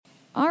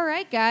All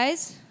right,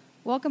 guys.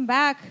 Welcome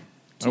back.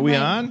 Are we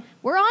on?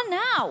 We're on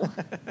now.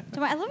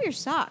 I love your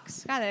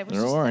socks. God, that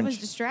was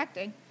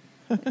distracting.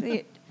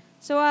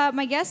 So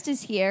my guest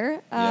is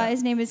here.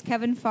 His name is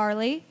Kevin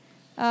Farley.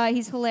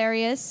 He's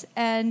hilarious,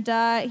 and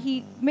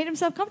he made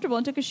himself comfortable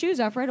and took his shoes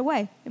off right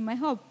away in my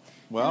home.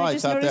 Well, I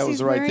thought that was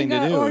the right thing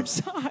to do. Orange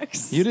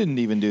socks. You didn't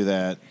even do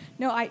that.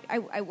 No,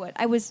 I would.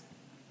 I was.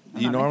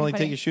 Do you normally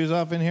take your shoes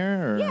off in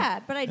here? Or?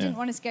 Yeah, but I didn't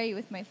want to scare you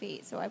with my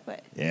feet, so I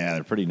put. Yeah,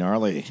 they're pretty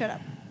gnarly. Shut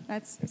up.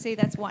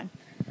 That's one.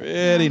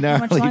 Pretty gnarly.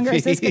 How much longer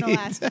is this going to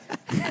last?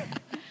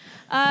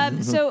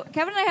 So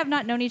Kevin and I have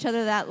not known each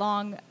other that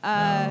long.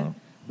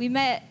 We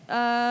met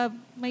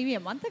maybe a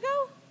month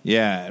ago.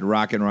 Yeah, at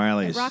Rock and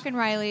Riley's. At Rock and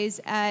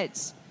Riley's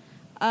at.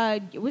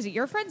 Was it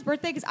your friend's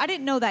birthday? Because I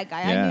didn't know that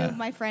guy. Yeah. I knew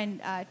my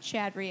friend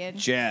Chad Rian.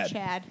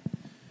 Chad.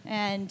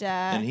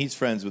 And he's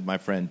friends with my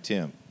friend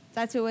Tim.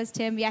 That's who it was,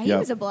 Tim. Yeah, he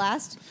was a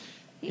blast.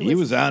 He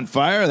was on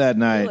fire that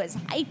night. He was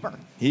hyper.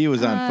 He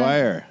was on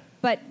fire.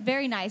 But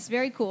very nice,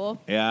 very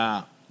cool.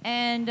 Yeah.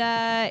 And,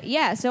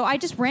 so I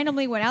just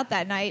randomly went out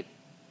that night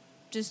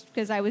just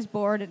because I was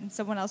bored and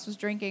someone else was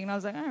drinking. And I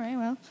was like, all right,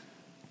 well,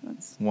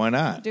 why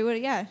not? Do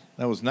it, yeah.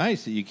 That was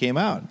nice that you came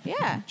out.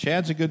 Yeah.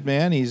 Chad's a good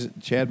man. He's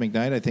Chad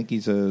McKnight. I think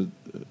he's a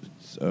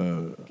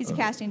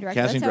casting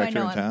director. Casting That's director how I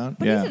know in town. him.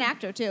 But he's an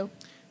actor, too.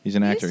 He's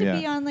an actor, He used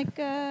to be on,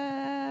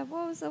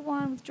 what was the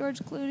one with George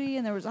Clooney?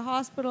 And there was a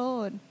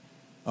hospital and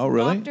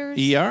really? doctors.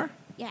 ER?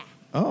 Yeah.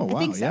 Oh, wow, I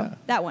think so. yeah.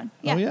 That one.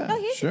 Yeah. Oh, yeah,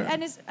 No, sure.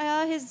 And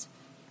his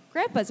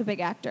grandpa's a big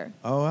actor.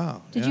 Oh,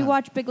 wow. Did you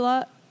watch Big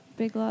Love?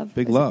 Big Love?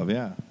 Big Love,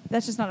 yeah.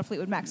 That's just not a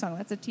Fleetwood Mac song.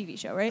 That's a TV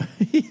show, right?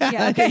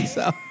 I think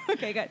so.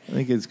 Okay, good. I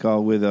think it's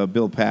called with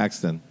Bill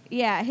Paxton.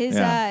 Yeah,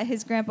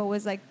 his grandpa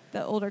was like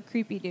the older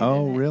creepy dude.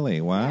 Oh,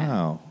 really?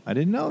 Wow. Yeah. I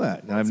didn't know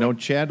that. And I've known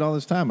Chad all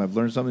this time. I've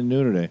learned something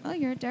new today. Oh,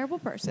 you're a terrible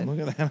person.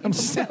 Look at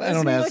that. I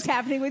don't ask. What's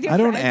happening with your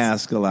friends? I don't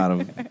ask a lot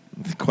of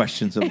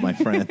questions of my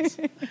friends.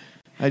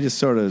 I just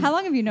sort of. How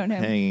long have you known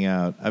him? Hanging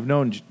out. I've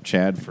known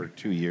Chad for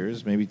 2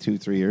 years, maybe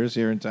 2-3 years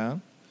here in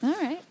town. All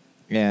right.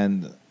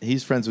 And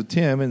he's friends with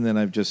Tim, and then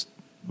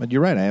but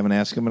you're right, I haven't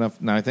asked him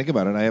enough. Now I think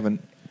about it, I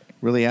haven't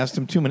really asked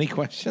him too many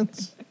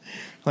questions.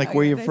 Like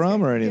where you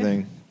from or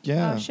anything.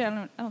 Yeah. Oh, shit,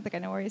 I don't think I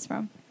know where he's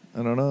from.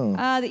 I don't know.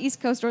 The East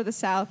Coast or the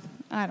South.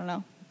 I don't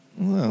know.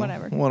 Well,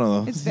 whatever. One of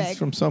those. It's vague. He's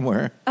from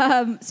somewhere.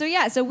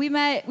 So we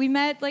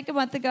met like a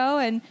month ago,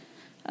 and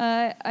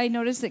I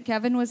noticed that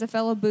Kevin was a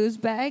fellow booze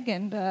bag,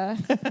 and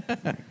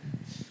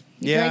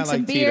he drank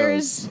some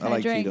beers. Tito's. I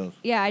like Tito's.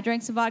 Yeah, I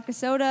drank some vodka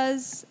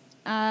sodas.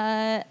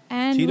 And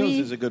Tito's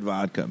is a good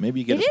vodka. Maybe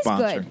you get a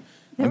sponsor. It is good.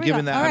 I'm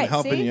giving that. I'm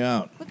helping you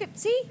out.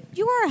 See,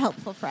 you are a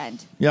helpful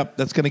friend. Yep,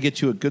 that's going to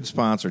get you a good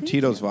sponsor.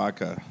 Tito's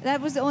vodka.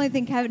 That was the only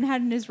thing Kevin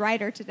had in his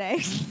rider today.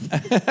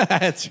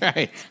 That's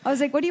right. I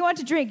was like, "What do you want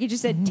to drink?" He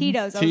just said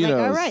Tito's. I was like,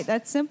 "All right,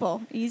 that's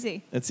simple,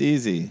 easy." It's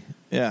easy.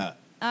 Yeah.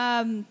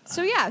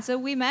 So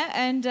we met,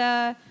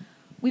 and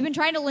we've been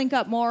trying to link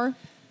up more,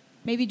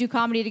 maybe do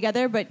comedy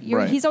together. But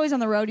he's always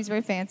on the road. He's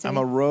very fancy. I'm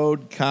a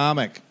road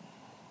comic.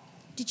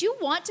 Did you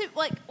want to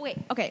wait?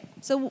 Okay,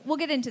 so we'll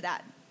get into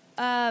that.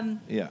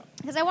 Yeah.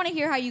 Because I want to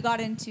hear how you got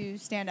into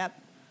stand-up.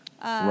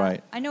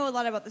 Right. I know a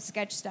lot about the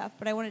sketch stuff,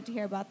 but I wanted to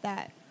hear about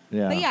that.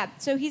 Yeah. But yeah,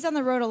 so he's on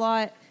the road a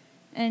lot,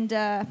 and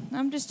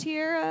I'm just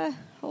here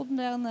holding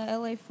down the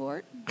LA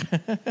fort,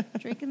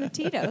 drinking the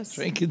Tito's.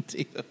 Drinking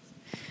Tito's.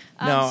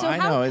 I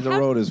know. The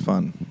road is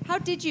fun. How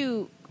did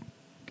you...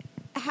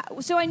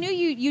 so I knew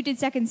you did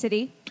Second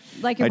City,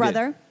 like your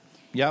brother.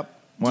 Yep.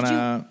 Go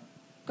ahead.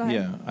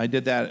 Yeah, I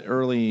did that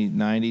early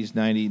 90s,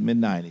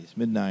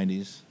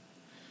 mid-90s.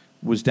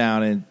 Was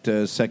down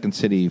at Second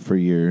City for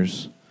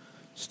years,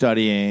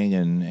 studying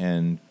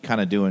and kind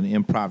of doing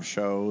improv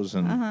shows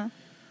and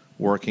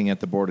working at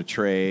the Board of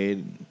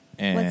Trade.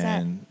 And what's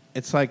that?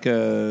 It's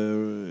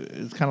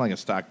kind of like a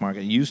stock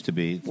market. It used to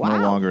be. It's no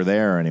longer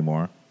there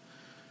anymore.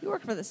 You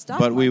worked for the stock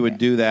market. But we would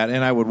do that,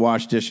 and I would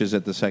wash dishes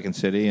at the Second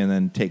City and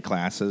then take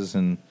classes.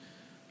 And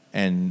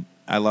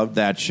I loved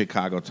that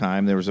Chicago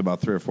time. There was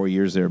about 3 or 4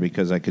 years there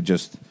because I could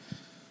just...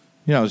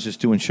 I was just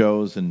doing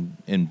shows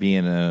and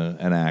being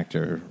an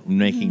actor,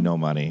 making no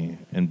money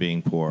and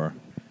being poor.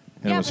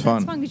 And it was fun.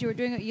 That's fun because you were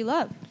doing what you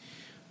love.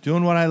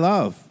 Doing what I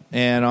love.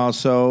 And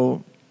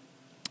also,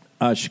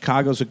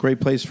 Chicago's a great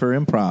place for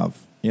improv,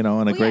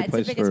 and a great place for...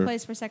 it's the biggest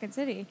place for Second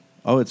City.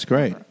 Oh, it's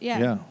great.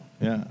 Yeah.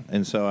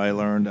 And so I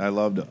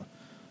loved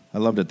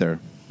it there.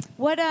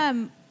 What,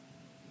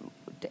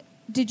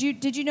 did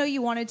you know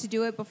you wanted to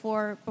do it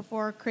before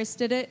Chris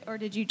did it, or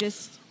did you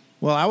just...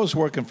 Well, I was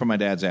working for my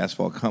dad's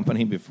asphalt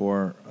company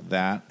before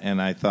that,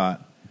 and I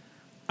thought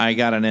I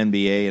got an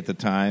MBA at the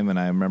time, and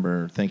I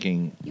remember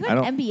thinking... You got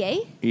an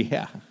MBA?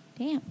 Yeah.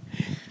 Damn.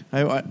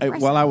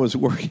 While I was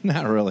working,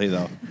 not really,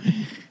 though.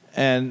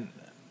 And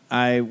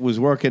I was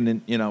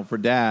working, for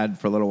Dad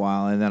for a little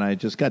while, and then I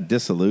just got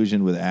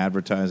disillusioned with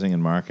advertising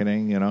and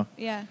marketing,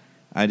 Yeah.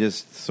 I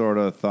just sort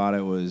of thought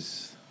it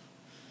was...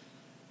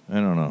 I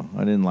don't know.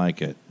 I didn't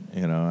like it,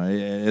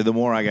 The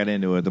more I got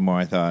into it, the more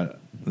I thought,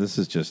 this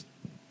is just...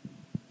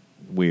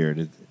 weird.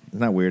 It's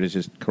not weird. It's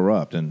just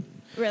corrupt, and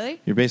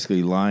Really? You're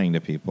basically lying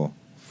to people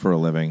for a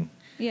living.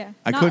 Yeah.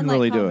 I couldn't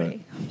really do it.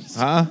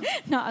 Huh?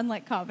 Not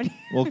unlike comedy.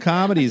 Well,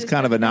 comedy is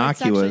kind of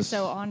innocuous. It's actually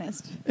so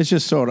honest. It's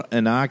just sort of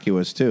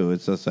innocuous, too.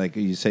 It's just like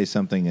you say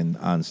something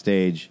on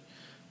stage,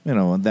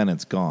 and then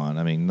it's gone.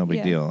 I mean, no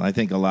big deal. I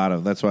think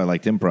that's why I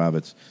liked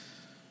improv.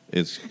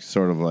 It's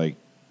sort of like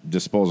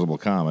disposable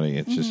comedy.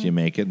 It's just you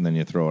make it and then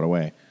you throw it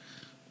away,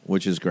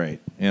 which is great,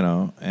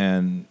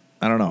 And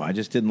I don't know. I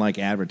just didn't like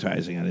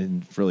advertising. I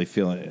didn't really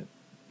feel it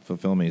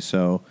fulfill me.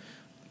 So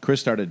Chris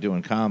started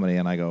doing comedy,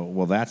 and I go,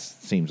 well, that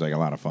seems like a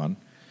lot of fun.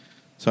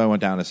 So I went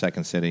down to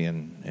Second City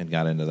and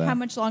got into that. How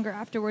much longer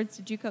afterwards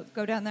did you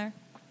go down there?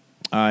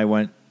 I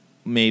went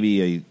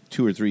maybe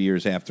 2 or 3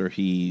 years after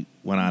he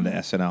went on to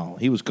SNL.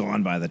 He was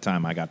gone by the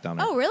time I got down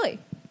there. Oh, really?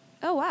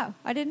 Oh, wow.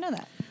 I didn't know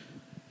that.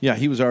 Yeah,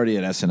 he was already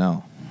at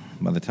SNL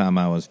by the time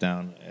I was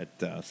down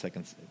at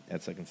Second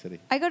City.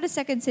 I go to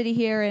Second City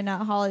here in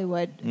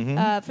Hollywood.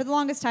 For the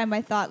longest time,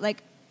 I thought,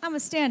 I'm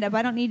a stand-up.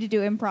 I don't need to do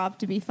improv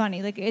to be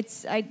funny.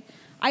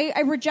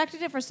 I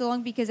rejected it for so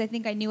long because I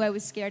think I knew I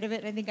was scared of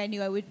it. I think I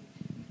knew I would.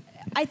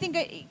 I think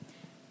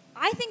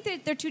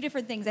that they're two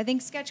different things. I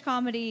think sketch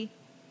comedy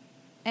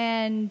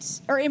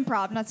or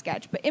improv, not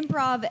sketch, but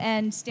improv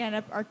and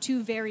stand-up are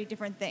two very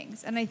different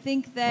things. And I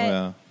think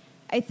that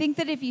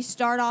if you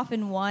start off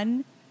in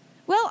one,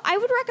 well, I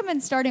would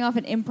recommend starting off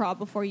in improv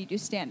before you do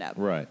stand-up.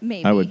 Right.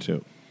 Maybe. I would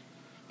too.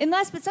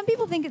 But some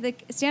people think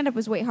that stand-up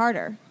was way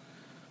harder.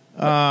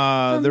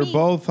 They're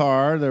both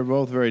hard. They're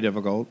both very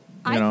difficult.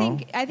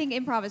 I think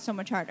improv is so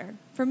much harder.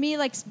 For me,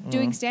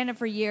 doing stand-up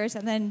for years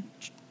and then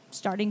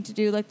starting to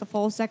do the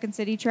full Second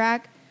City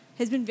track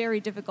has been very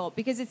difficult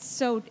because it's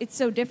so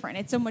different.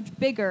 It's so much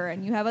bigger,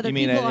 and you have other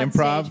people on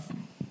improv? stage.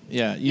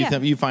 Yeah,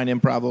 you find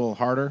improv a little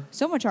harder?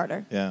 So much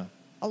harder. Yeah.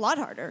 A lot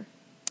harder.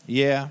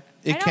 Yeah,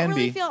 it can be. I don't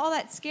really feel all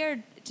that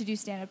scared to do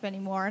stand-up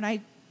anymore, and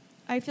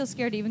I feel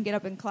scared to even get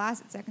up in class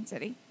at Second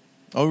City.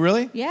 Oh,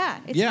 really? Yeah,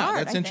 it's hard.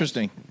 Yeah, that's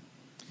interesting.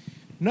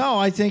 No,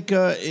 I think,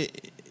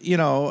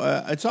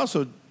 it's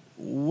also,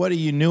 what are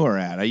you newer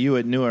at? Are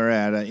you newer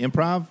at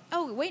improv?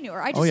 Oh, way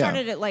newer. I just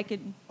started it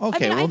in...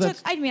 Okay,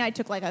 I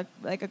took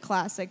a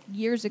class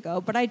years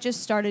ago, but I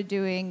just started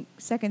doing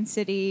Second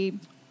City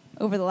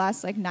over the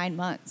last 9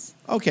 months.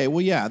 Okay,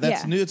 well,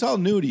 that's new. It's all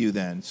new to you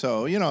then.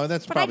 So,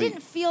 that's but probably... I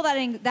didn't feel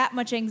that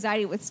much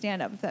anxiety with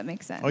stand-up, if that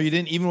makes sense. Oh, you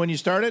didn't even when you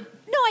started?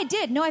 No, I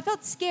did. No, I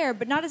felt scared,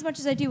 but not as much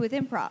as I do with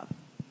improv.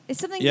 It's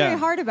something very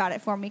hard about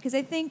it for me because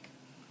I think...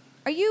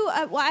 Are you?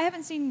 I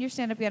haven't seen your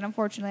stand-up yet.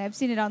 Unfortunately, I've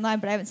seen it online,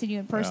 but I haven't seen you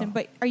in person. Yeah.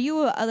 But are you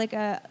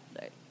are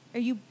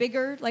you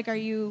bigger? Are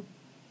you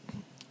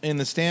in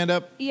the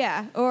stand-up?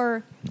 Yeah,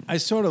 or I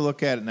sort of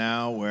look at it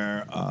now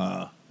where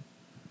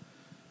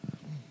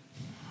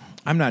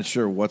I'm not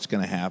sure what's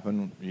going to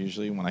happen.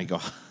 Usually, when I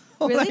go,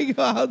 really? When I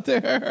go out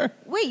there.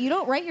 Wait, you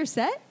don't write your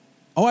set?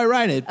 Oh, I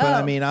write it, but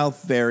I mean, I'll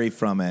vary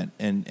from it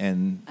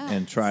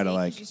and try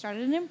to You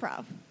started an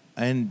improv,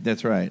 and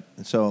that's right.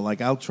 So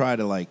I'll try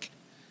to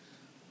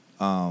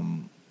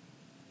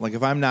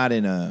if I'm not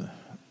in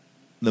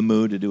the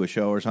mood to do a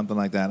show or something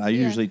like that, I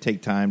usually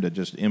take time to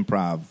just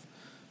improv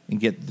and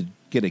get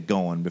it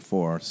going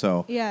before.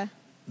 So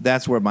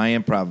that's where my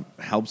improv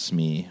helps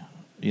me,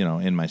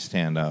 in my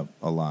stand-up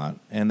a lot.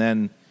 And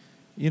then,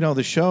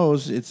 the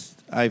shows,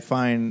 I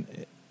find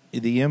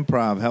the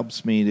improv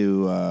helps me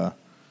to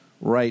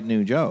write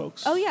new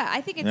jokes. Oh, yeah. I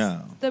think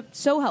it's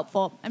so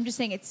helpful. I'm just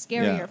saying it's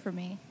scarier for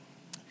me.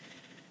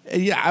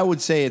 Yeah, I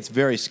would say it's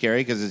very scary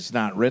because it's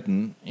not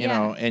written, you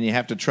know, and you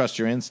have to trust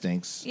your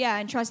instincts. Yeah,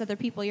 and trust other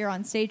people you're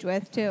on stage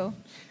with, too,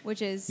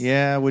 which is...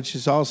 Yeah, which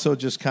is also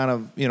just kind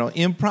of,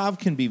 improv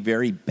can be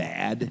very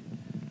bad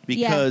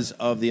because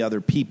of the other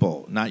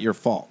people, not your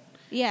fault.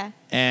 Yeah.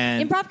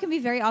 And improv can be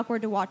very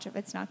awkward to watch if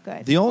it's not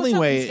good. The only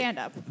way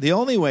stand-up. The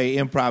only way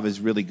improv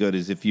is really good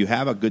is if you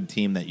have a good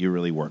team that you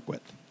really work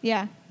with.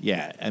 Yeah.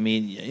 Yeah, I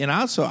mean, and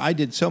also I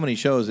did so many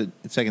shows at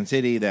Second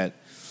City that...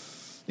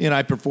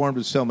 I performed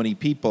with so many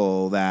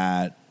people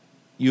that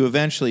you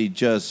eventually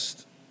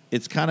just,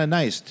 it's kind of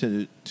nice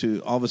to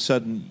all of a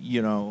sudden,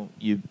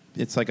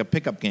 it's like a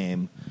pickup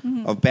game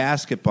of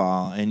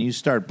basketball and you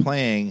start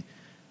playing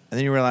and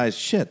then you realize,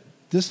 shit,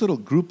 this little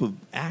group of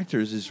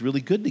actors is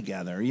really good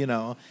together,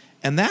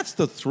 and that's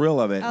the thrill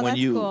of it.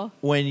 Cool.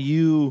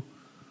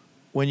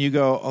 When you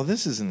go, oh,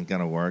 this isn't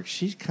going to work.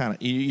 She's kind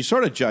of, you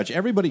sort of judge.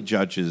 Everybody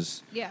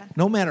judges,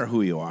 no matter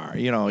who you are.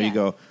 You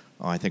go,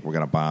 oh, I think we're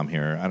going to bomb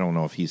here. I don't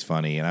know if he's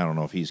funny, and I don't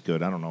know if he's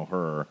good. I don't know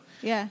her.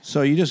 Yeah.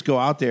 So you just go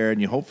out there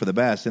and you hope for the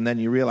best, and then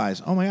you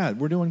realize, oh, my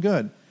God, we're doing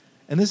good.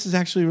 And this is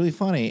actually really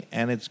funny,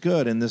 and it's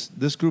good. And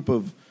this group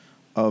of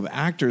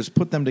actors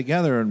put them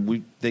together,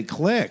 and they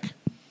click.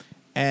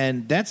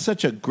 And that's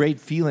such a great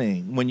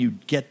feeling when you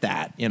get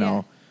that,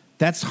 Yeah.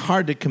 That's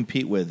hard to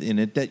compete with in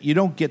it. That you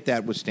don't get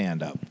that with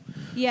stand-up.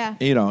 Yeah.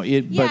 But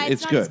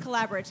it's not good. as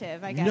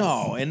collaborative, I guess.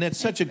 No, and it's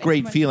such a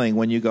great feeling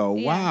when you go,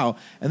 wow.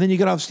 And then you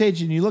get off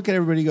stage and you look at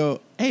everybody and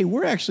go, hey,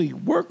 we're actually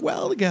work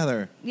well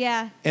together.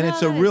 Yeah. And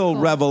it's a real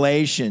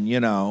revelation,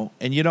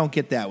 and you don't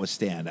get that with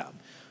stand-up.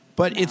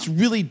 But it's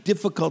really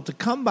difficult to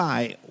come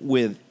by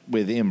with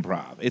with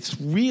improv. It's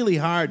really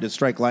hard to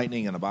strike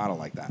lightning in a bottle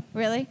like that.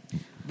 Really?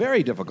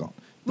 Very difficult.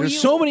 There's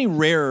so many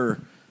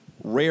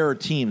rare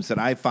teams that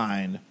I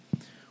find.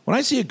 When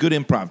I see a good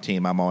improv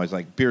team, I'm always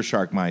like Beer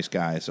Shark Mice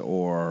guys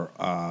or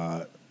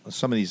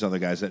some of these other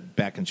guys that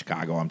back in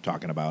Chicago I'm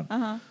talking about.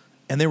 Uh-huh.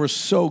 And they were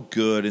so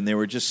good and they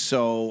were just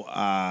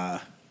so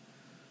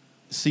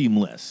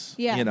seamless,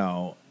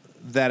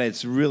 that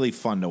it's really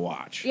fun to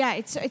watch. Yeah,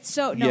 it's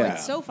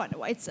so fun to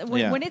watch.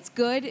 When it's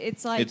good,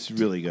 it's like it's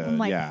really good. I'm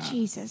like,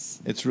 Jesus,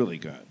 it's really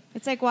good.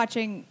 It's like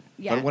watching.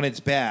 Yeah, but when it's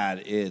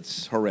bad,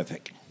 it's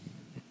horrific.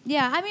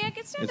 Yeah, I mean, I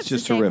can stand up just the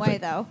same horrific. way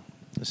though.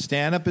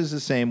 Stand up is the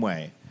same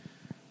way.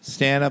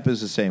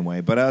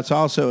 But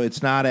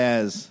it's not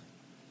as.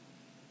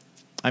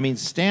 I mean,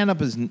 stand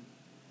up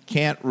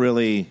can't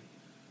really.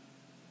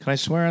 Can I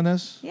swear on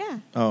this? Yeah.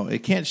 Oh,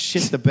 it can't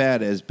shit the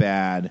bed as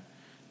bad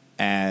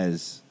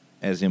as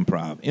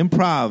improv.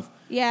 Improv.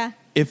 Yeah.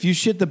 If you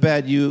shit the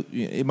bed,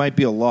 it might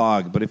be a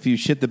log, but if you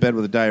shit the bed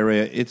with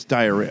diarrhea, it's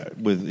diarrhea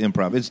with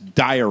improv. It's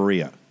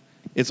diarrhea.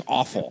 It's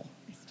awful.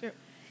 It's true.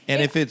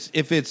 And if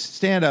it's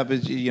stand up,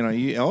 it's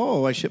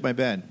I shit my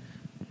bed,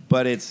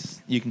 but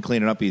you can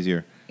clean it up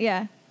easier.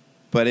 Yeah.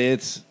 But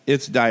it's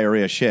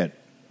diarrhea shit.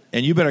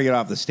 And you better get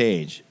off the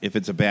stage if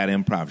it's a bad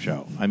improv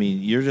show. I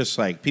mean, you're just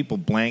like people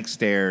blank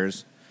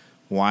stares.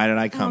 Why did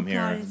I come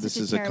here? This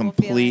is a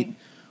complete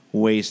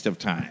waste of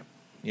time.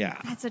 Yeah,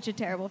 that's such a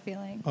terrible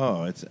feeling.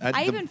 Oh,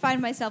 I even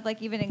find myself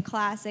like even in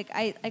class,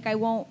 I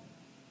won't,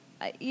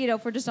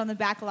 if we're just on the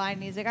back line,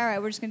 and he's like, all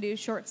right, we're just gonna do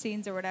short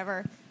scenes or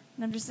whatever.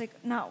 And I'm just like,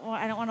 no,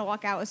 I don't want to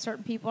walk out with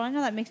certain people. I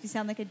know that makes me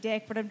sound like a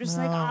dick, but I'm just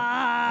that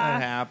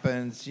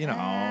happens,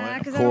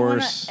 of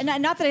course.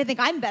 And not that I think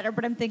I'm better,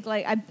 but I'm thinking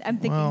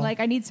like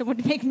I need someone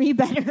to make me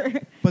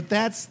better. But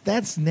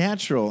that's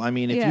natural. I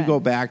mean, if you go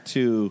back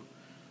to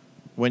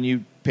when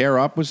you pair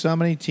up with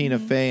somebody, Tina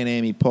Fey and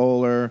Amy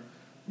Poehler,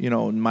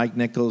 Mike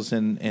Nichols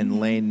and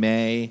Lane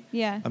May.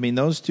 Yeah. I mean,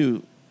 those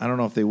two. I don't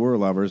know if they were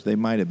lovers. They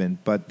might have been,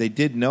 but they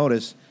did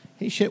notice.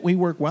 Hey, shit, we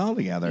work well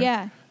together.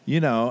 Yeah.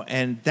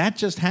 And that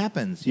just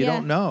happens. You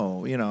don't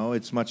know.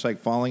 It's much like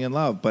falling in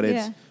love,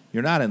 but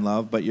you're not in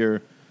love, but you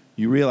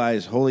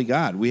realize, holy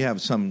God, we have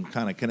some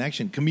kind of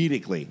connection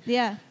comedically.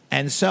 Yeah.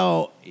 And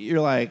so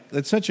you're like,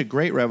 that's such a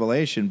great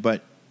revelation,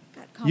 but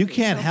you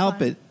can't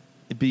help it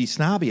be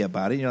snobby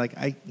about it. You're like,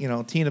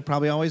 Tina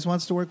probably always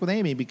wants to work with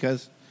Amy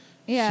because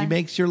she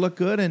makes you look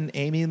good and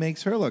Amy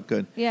makes her look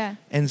good. Yeah.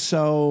 And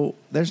so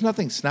there's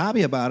nothing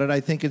snobby about it. I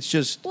think it's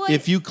just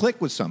if you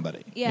click with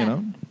somebody,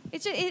 and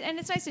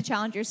it's nice to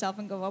challenge yourself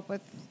and go up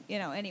with,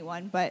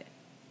 anyone. But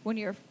when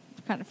you're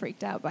kind of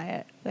freaked out by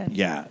it, then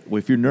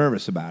if you're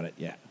nervous about it,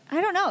 I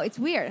don't know. It's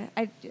weird.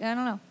 I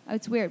don't know.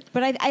 It's weird.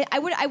 But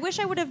I wish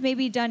I would have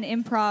maybe done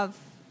improv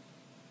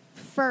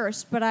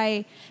first. But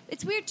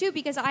it's weird too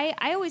because I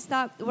always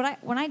thought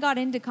when I got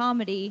into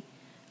comedy,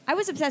 I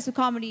was obsessed with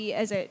comedy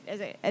as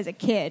a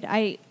kid.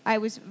 I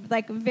was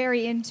like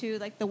very into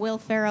like the Will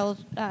Ferrell,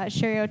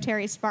 Sherry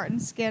O'Terry Spartan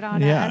skit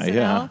on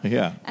SNL.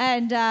 Yeah.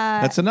 And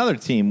that's another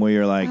team where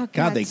you're like,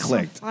 God, they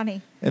clicked. So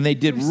funny. And they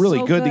did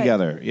really good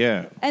together.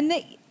 Yeah.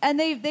 And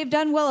they've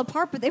done well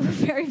apart, but they were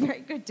very, very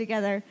good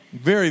together.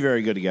 Very,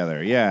 very good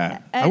together. Yeah.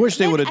 I wish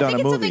they would have done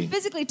a movie. I think it's something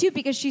physically too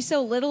because she's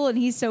so little and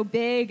he's so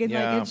big, and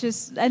like it's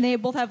just, and they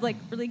both have like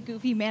really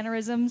goofy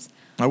mannerisms.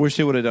 I wish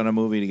they would have done a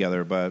movie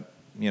together, but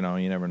you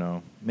never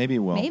know. Maybe it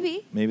will.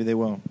 Maybe they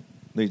will.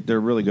 They're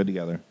really good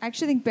together. I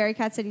actually think Barry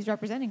Katz said he's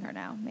representing her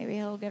now. Maybe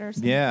he'll get her.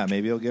 Yeah,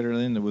 maybe he'll get her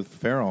in with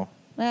Farrell.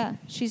 Yeah,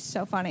 she's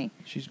so funny.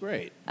 She's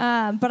great.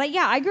 But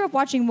I grew up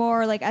watching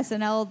more like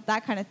SNL,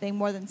 that kind of thing,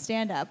 more than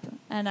stand up.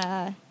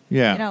 And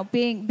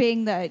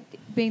being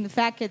the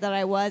fat kid that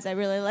I was, I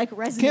really like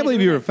resonated. Can't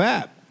believe you were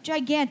fat.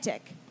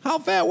 Gigantic. How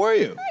fat were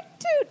you?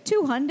 Like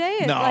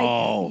 200.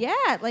 No.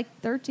 At like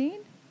 13.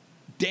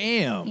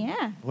 Damn.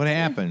 Yeah. What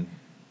happened?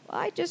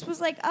 I just was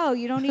like, oh,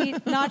 you don't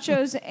eat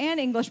nachos and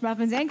English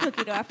muffins and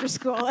cookie dough after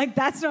school. Like,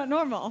 that's not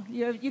normal.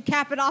 You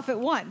cap it off at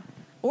 1.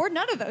 Or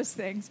none of those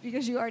things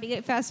because you already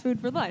ate fast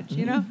food for lunch,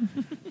 I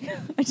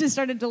just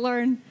started to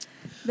learn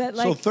that,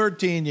 like... So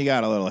 13, you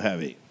got a little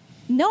heavy.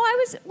 No,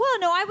 I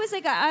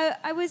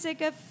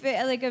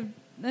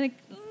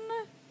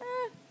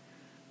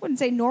wouldn't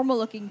say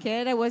normal-looking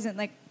kid. I wasn't,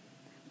 like...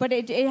 But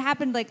it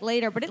happened, like,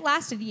 later. But it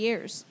lasted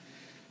years.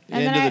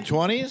 And into the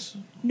 20s?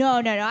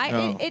 No.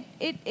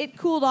 It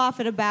cooled off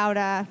at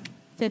about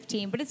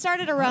 15, but it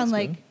started around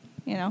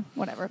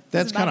whatever.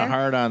 That's kind of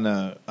hard on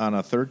a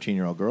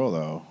 13-year-old girl,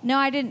 though. No,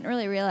 I didn't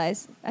really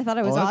realize. I thought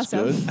it was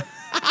awesome. Good.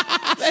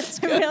 That's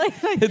good. Really,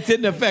 it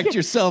didn't affect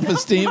your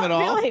self-esteem at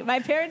all. Really, my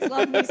parents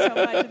loved me so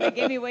much, and they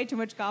gave me way too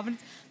much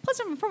confidence. Plus,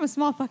 I'm from a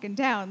small fucking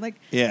town.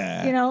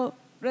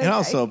 And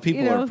also,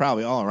 people are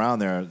probably all around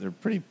there. They're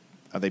pretty.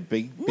 Are they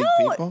big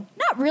people?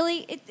 Not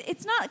really.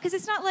 It's not because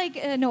it's not like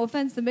no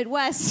offense, the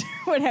Midwest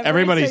or whatever.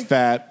 Everybody's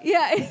fat.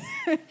 Yeah,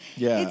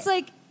 yeah. It's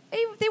like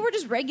they were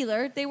just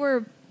regular. They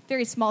were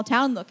very small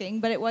town looking,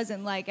 but it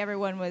wasn't like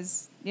everyone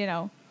was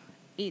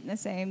eating the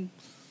same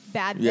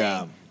bad thing.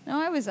 Yeah.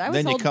 No, I was.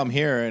 Then you come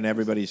here and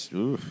everybody's.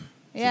 Oof.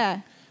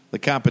 Yeah. the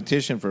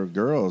competition for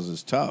girls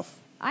is tough.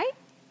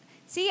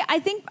 I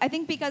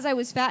think because I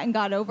was fat and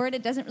got over it,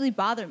 it doesn't really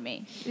bother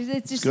me.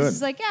 It's just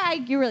it's like,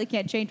 you really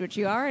can't change what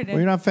you are. Well,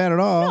 you're not fat at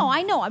all. No,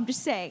 I know. I'm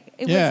just saying.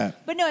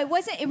 But no, it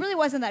wasn't. It really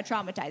wasn't that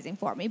traumatizing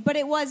for me. But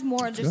it was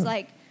more just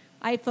like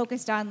I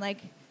focused on like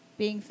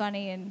being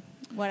funny and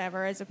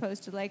whatever, as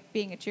opposed to like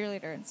being a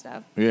cheerleader and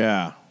stuff.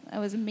 Yeah. I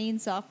was a mean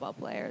softball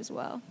player as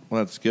well.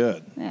 Well, that's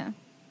good. Yeah.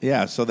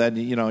 Yeah, so then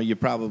you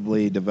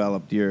probably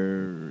developed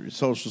your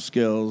social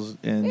skills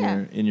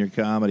and your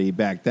comedy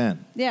back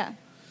then. Yeah.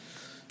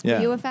 Yeah.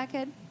 Were you a fat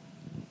kid?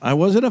 I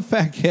wasn't a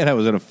fat kid. I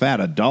was a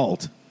fat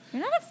adult.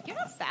 You're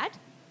not fat.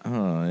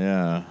 Oh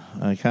yeah,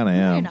 I kind of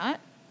am. No, you're not.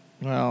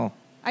 Well,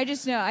 I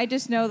just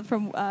know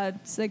from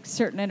like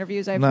certain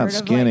interviews I've I'm heard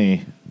not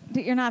skinny.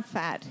 Like, you're not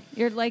fat.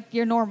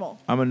 You're normal.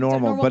 I'm a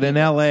normal, but in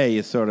LA,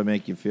 you sort of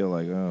make you feel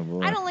like, oh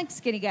boy. I don't like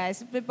skinny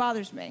guys. It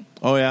bothers me.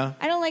 Oh yeah.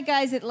 I don't like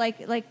guys that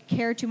like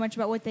care too much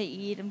about what they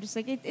eat. I'm just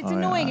like it's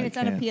annoying and it's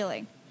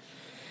unappealing.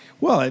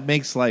 Well, it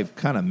makes life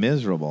kind of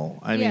miserable.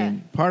 I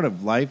mean, part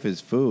of life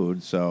is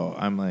food, so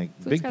I'm like,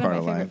 Food's big part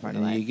of life.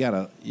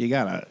 You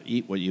gotta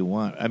eat what you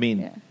want. I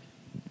mean,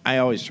 I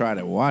always try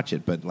to watch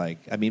it, but like,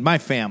 I mean, my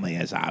family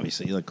is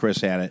obviously like Chris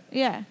had it.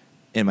 Yeah.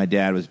 And my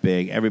dad was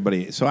big.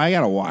 Everybody, so I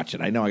gotta watch it.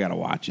 I know I gotta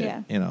watch it.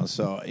 Yeah.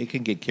 So it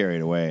can get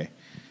carried away,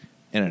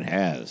 and it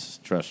has.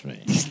 Trust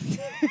me.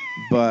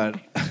 But.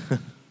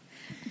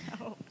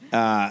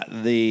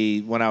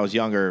 When I was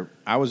younger,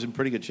 I was in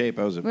pretty good shape.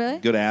 I was a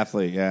good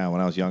athlete. Yeah, when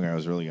I was younger, I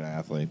was a really good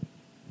athlete.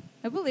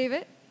 I believe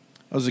it.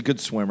 I was a good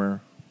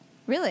swimmer.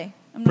 Really?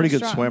 I'm pretty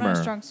good swimmer. I'm not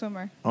a strong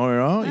swimmer. Oh,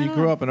 no? You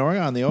grew up in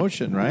Oregon on the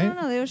ocean, right?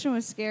 No, the ocean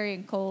was scary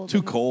and cold.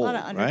 Too cold,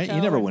 right? You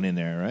never went in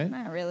there, right?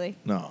 Not really.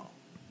 No.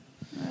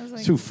 I was like,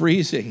 it's too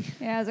freezing.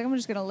 Yeah, I was like, I'm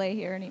just going to lay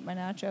here and eat my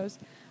nachos.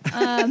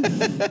 I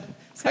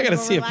got to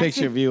see a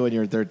picture of you when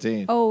you were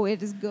 13. Oh,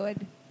 it is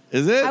good.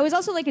 Is it? I was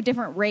also like a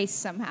different race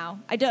somehow.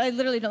 I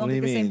literally don't look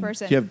like the same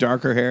person. Do you have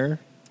darker hair?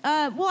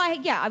 Well,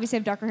 obviously I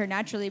have darker hair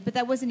naturally, but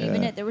that wasn't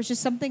even it. There was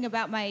just something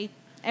about my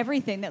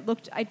everything that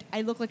looked.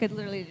 I look like a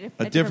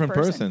different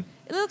person.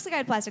 It looks like I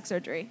had plastic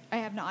surgery. I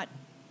have not.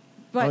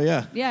 But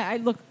yeah,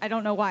 I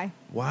don't know why.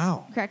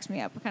 Wow. It cracks me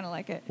up. I kind of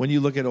like it. When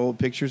you look at old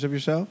pictures of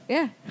yourself?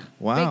 Yeah.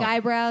 Wow. Big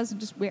eyebrows and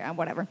just weird,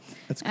 whatever.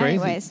 That's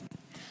crazy. Anyways,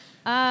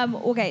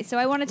 okay. So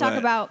I want to talk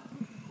about.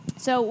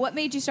 So what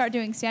made you start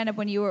doing stand up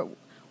when you were?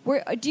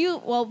 What do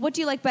you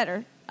like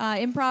better,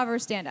 improv or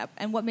stand-up?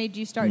 And what made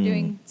you start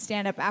doing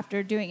stand-up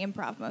after doing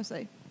improv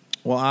mostly?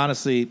 Well,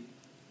 honestly,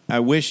 I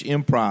wish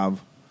improv,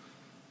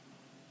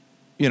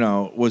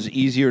 was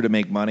easier to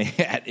make money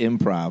at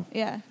improv.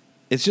 Yeah.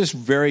 It's just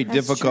very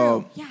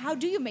difficult. True. Yeah, how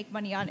do you make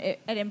money at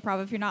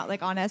improv if you're not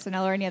like on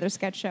SNL or any other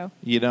sketch show?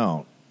 You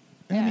don't.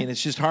 Yeah. I mean,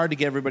 it's just hard to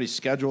get everybody's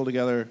schedule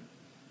together.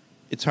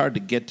 It's hard to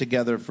get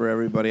together for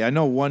everybody. I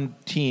know one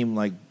team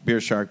like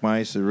Beer Shark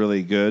Mice are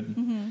really good.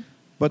 Mm-hmm.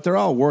 But they're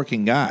all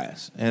working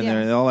guys, and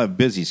they all have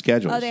busy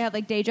schedules. Oh, they have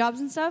like day jobs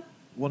and stuff?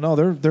 Well, no,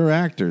 they're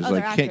actors.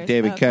 They're actors.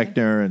 David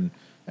Koechner and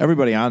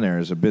everybody on there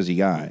is a busy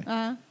guy.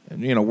 Uh-huh.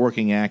 And,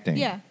 working acting.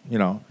 Yeah.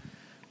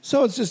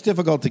 So it's just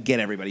difficult to get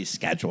everybody's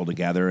schedule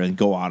together and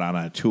go out on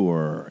a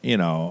tour,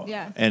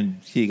 Yeah. And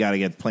you got to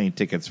get plane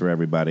tickets for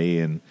everybody,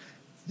 and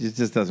it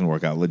just doesn't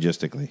work out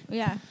logistically.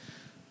 Yeah.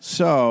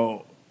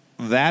 So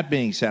that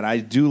being said, I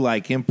do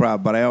like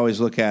improv, but I always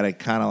look at it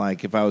kind of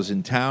like if I was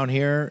in town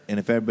here and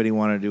if everybody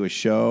wanted to do a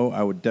show,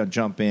 I would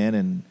jump in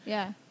and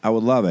I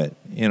would love it.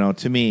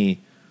 To me,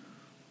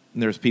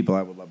 there's people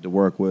I would love to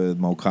work with,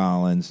 Mo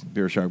Collins,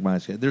 Beer Shark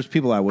Mice. There's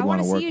people I would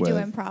want to work with. I want to see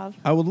you do improv.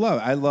 I would love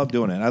it. I love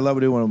doing it. I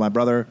love doing it with my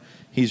brother.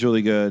 He's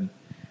really good.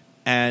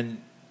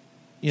 And,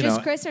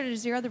 Just Chris or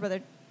does your other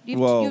brother? You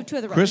have two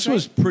other brothers, Chris right?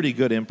 was pretty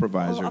good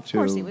improviser, of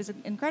course, he was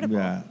incredible.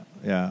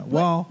 Yeah.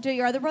 Well, do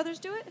your other brothers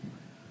do it?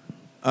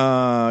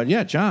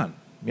 Yeah, John.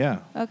 Yeah.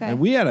 Okay. And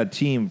we had a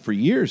team for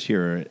years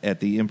here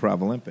at the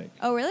Improv Olympic.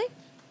 Oh, really?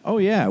 Oh,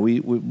 yeah. We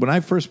when I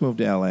first moved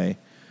to L.A.,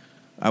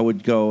 I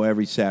would go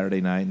every Saturday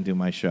night and do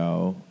my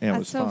show. And it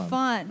was so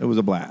fun. It was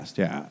a blast,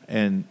 yeah.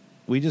 And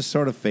we just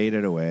sort of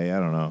faded away. I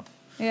don't know.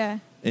 Yeah.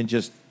 And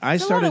just,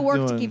 it's a lot of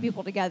work to keep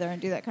people together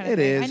and do that kind of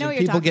thing. It is. I know what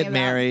you're talking about. People get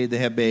married. They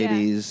have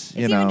babies. It's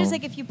even just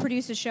like if you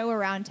produce a show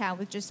around town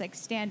with just like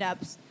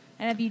stand-ups.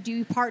 And if you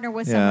do partner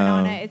with someone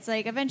on it, it's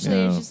like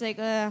eventually it's just like,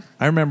 ugh.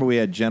 I remember we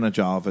had Jenna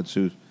Jolifitz,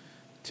 who,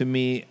 to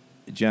me,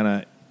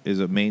 Jenna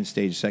is a main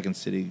stage Second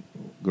City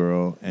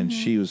girl, and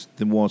she was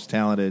the most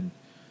talented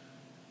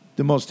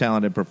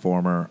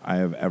performer I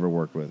have ever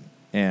worked with.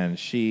 And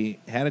she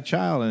had a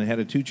child and had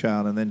a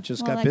two-child, and then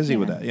just got busy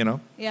with that,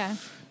 Yeah.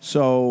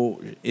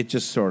 So it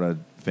just sort of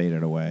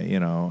faded away,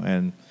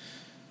 and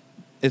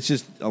it's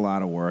just a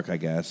lot of work, I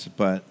guess.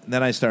 But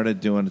then I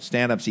started doing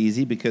stand-up's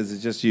easy because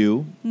it's just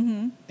you,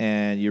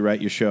 and you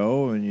write your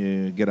show, and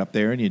you get up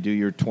there, and you do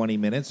your 20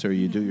 minutes, or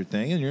you do your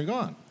thing, and you're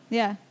gone.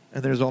 Yeah.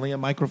 And there's only a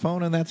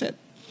microphone, and that's it.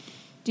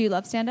 Do you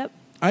love stand-up?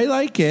 I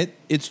like it.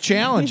 It's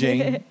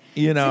challenging,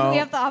 See, we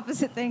have the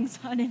opposite things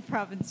on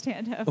improv and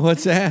stand-up.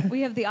 What's that?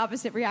 We have the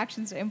opposite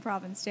reactions to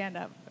improv and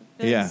stand-up.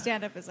 Yeah.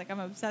 Stand-up is like, I'm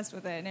obsessed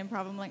with it, and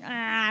improv, I'm like,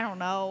 I don't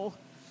know.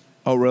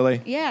 Oh,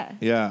 really? Yeah.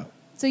 Yeah.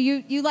 So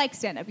you like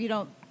stand-up.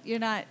 You're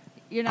not.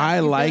 I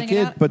like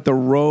it, but the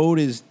road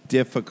is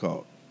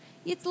difficult.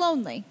 It's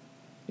lonely.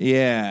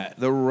 Yeah,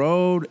 the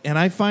road, and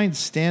I find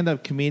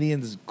stand-up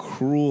comedians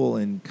cruel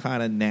and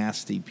kind of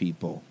nasty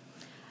people.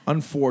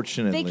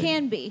 Unfortunately. They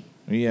can be.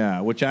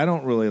 Yeah, which I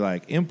don't really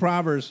like.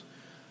 Improvers,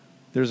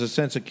 there's a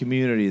sense of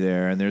community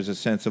there, and there's a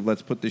sense of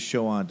let's put this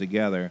show on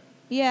together.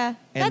 Yeah,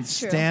 and that's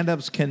true. And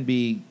stand-ups can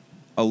be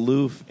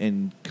aloof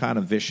and kind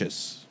of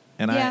vicious.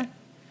 And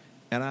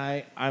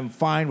I'm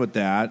fine with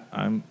that.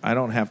 I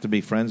don't have to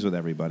be friends with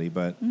everybody,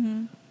 but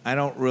I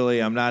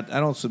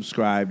don't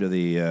subscribe to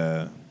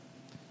the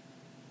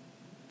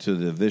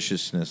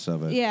viciousness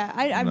of it. Yeah,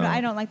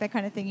 I don't like that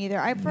kind of thing either.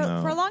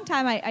 For a long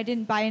time, I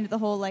didn't buy into the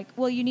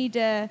whole, you need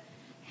to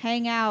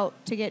hang out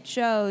to get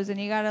shows, and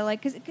you got to,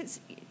 because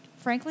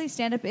frankly,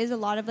 stand-up is a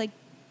lot of,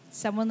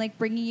 someone,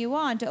 bringing you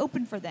on to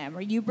open for them,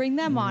 or you bring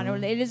them on, or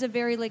it is a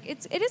very,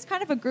 it is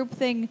kind of a group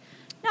thing,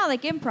 not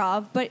like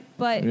improv, but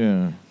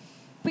yeah.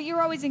 But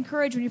you're always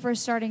encouraged when you're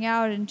first starting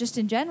out, and just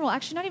in general,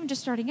 actually not even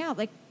just starting out,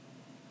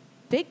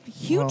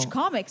 huge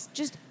comics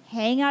just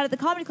hang out at the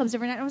comedy clubs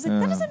every night. And I was like,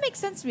 that doesn't make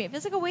sense to me. It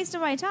feels like a waste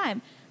of my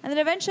time. And then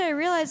eventually I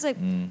realized,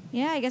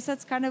 yeah, I guess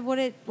that's kind of what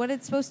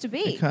it's supposed to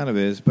be. It kind of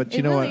is. But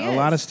you know what? A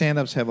lot of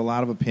stand-ups have a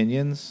lot of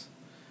opinions.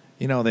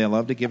 They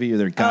love to give you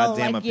their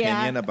goddamn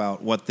opinion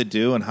about what to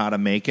do and how to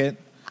make it.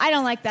 I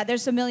don't like that.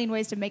 There's a million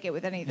ways to make it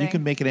with anything. You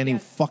can make it any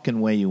fucking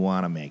way you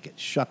want to make it.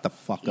 Shut the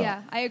fuck up.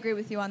 Yeah, I agree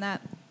with you on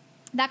that.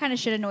 That kind of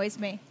shit annoys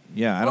me.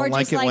 Yeah, I don't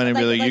like it when they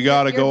be like, you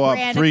got to go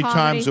up 3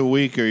 times a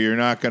week or you're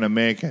not going to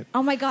make it.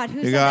 Oh, my God.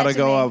 You got to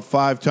go up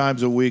 5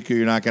 times a week or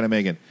you're not going to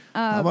make it.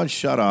 How about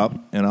shut up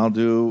and I'll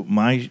do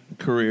my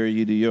career,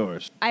 you do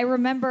yours. I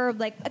remember,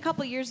 a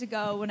couple years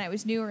ago when I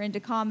was newer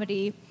into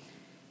comedy,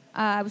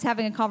 I was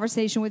having a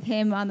conversation with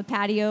him on the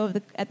patio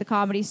at the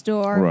Comedy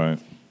Store. Right.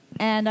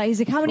 And he's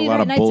like, how many nights?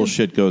 A lot of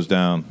bullshit goes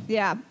down.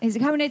 Yeah. He's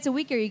like, how many nights a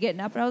week are you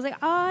getting up? And I was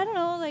like, I don't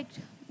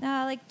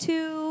know,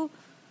 2...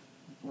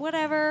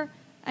 whatever.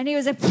 And he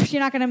was like, you're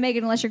not going to make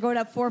it unless you're going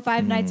up 4 or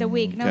 5 nights a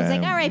week. And I was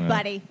like, all right,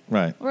 buddy.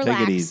 Right. Relax.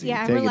 Take it easy.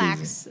 Yeah,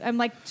 relax.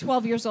 I'm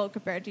 12 years old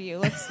compared to you.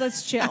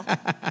 Let's chill,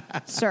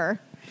 sir.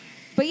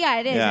 But yeah,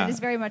 it is. Yeah. It is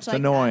very much it's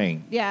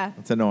annoying. That. Yeah.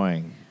 It's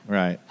annoying.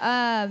 Right.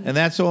 And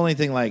that's the only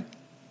thing,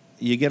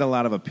 you get a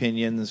lot of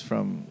opinions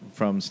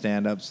from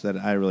stand-ups that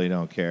I really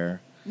don't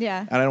care.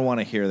 Yeah. I don't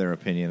want to hear their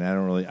opinion.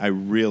 I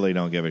really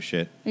don't give a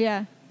shit.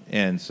 Yeah.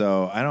 And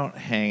so I don't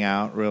hang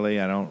out, really.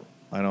 I don't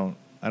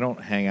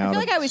hang out. I feel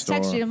like I always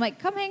text you. I'm like,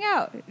 come hang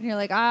out. And you're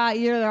like,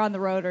 you're either on the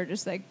road or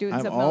just doing something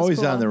else cool. I'm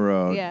always on the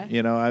road.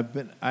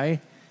 Yeah.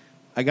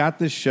 I got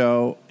this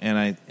show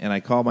and I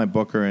called my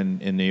booker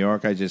in New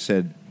York. I just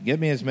said, get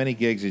me as many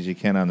gigs as you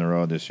can on the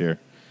road this year.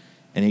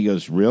 And he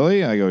goes,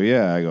 really? I go,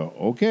 yeah. I go,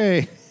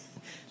 okay.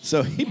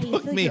 So he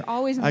booked me.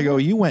 I go,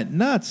 you went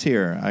nuts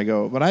here. I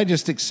go, but I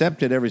just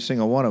accepted every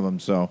single one of them.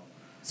 So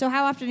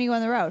how often are you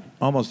on the road?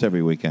 Almost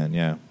every weekend.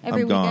 Yeah.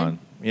 Every I'm weekend? Gone.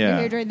 Yeah. You're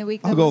here during the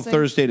week. I'll go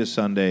Thursday to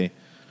Sunday.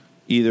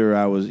 Either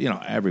I was,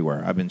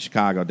 everywhere. I've been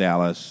Chicago,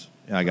 Dallas.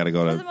 I got to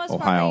go to Ohio. For the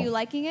most part, are you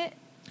liking it?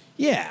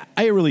 Yeah,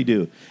 I really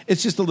do.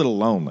 It's just a little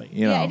lonely,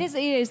 Yeah, it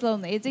is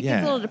lonely. It gets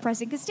a little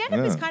depressing because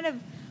stand-up is kind of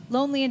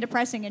lonely and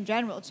depressing in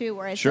general too.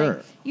 Where it's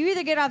you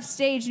either get off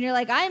stage and you're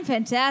like, I'm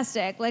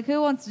fantastic.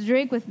 Who wants to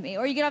drink with me?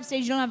 Or you get off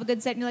stage, you don't have a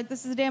good set, and you're like,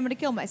 this is a day I'm going to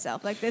kill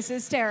myself. This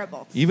is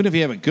terrible. Even if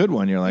you have a good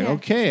one, you're like,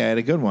 okay, I had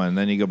a good one. And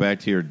then you go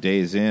back to your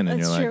days in,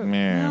 and That's you're true. like,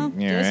 man,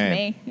 just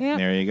me. Yep.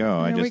 There you go.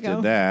 I just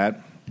did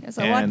that.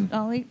 So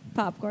I'll eat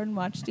popcorn and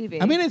watch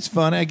TV. I mean, it's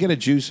fun. I get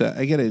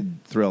a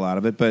thrill out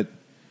of it,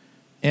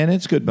 and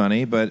it's good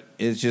money, but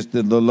it's just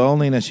the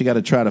loneliness. You got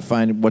to try to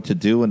find what to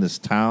do in this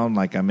town.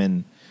 I'm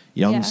in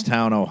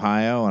Youngstown,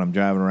 Ohio, and I'm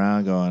driving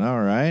around going,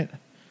 all right,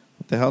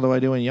 what the hell do I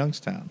do in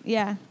Youngstown?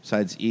 Yeah.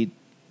 Besides eat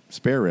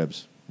spare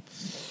ribs.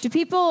 Do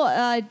people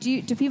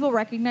do people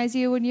recognize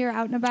you when you're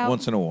out and about?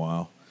 Once in a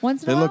while.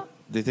 Once in a while?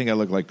 They think I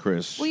look like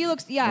Chris. Well, you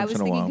look. Yeah, I was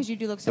thinking because you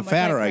do look so much like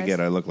Chris. The fatter I get,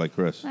 I look like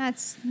Chris.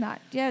 That's not.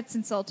 Yeah, it's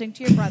insulting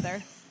to your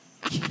brother.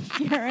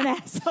 You're an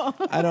asshole.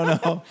 I don't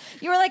know.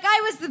 You were like,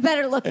 I was the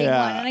better looking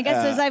one, and I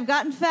guess as I've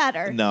gotten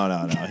fatter.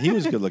 No. He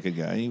was a good looking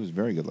guy. He was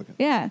very good looking.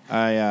 Yeah.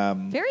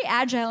 Very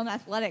agile and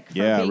athletic. For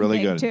being really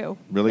big good too.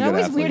 Really good.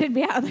 That always weirded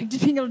me out,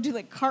 just being able to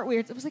do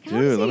cartwheels. It was like,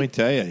 dude, let me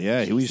tell you,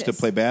 he used to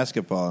play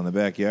basketball in the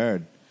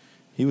backyard.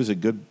 He was a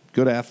good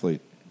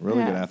athlete.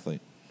 Really good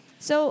athlete.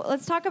 So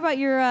let's talk about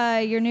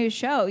your new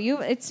show.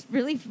 It's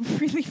really,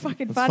 really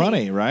fucking funny. It's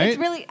funny, right? It's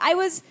really. I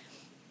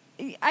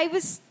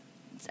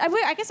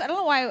guess I don't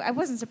know why I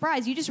wasn't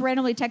surprised. You just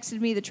randomly texted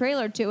me the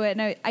trailer to it,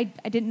 and I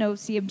didn't know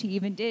CMT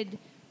even did,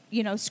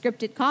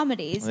 scripted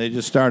comedies. They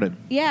just started.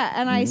 Yeah,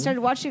 and I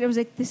started watching it. I was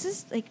like, this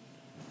is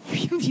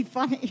really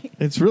funny.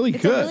 It's really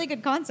good. It's a really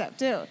good concept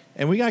too.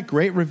 And we got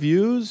great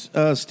reviews.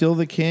 Still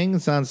the King.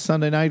 It's on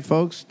Sunday night,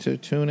 folks. To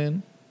tune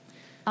in.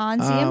 On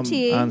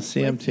CMT. On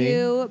CMT. With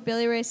you,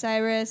 Billy Ray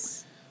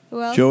Cyrus.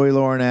 Who else? Joey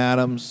Lauren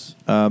Adams,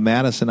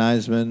 Madison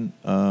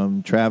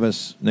Eisman,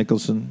 Travis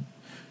Nicholson.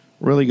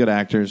 Really good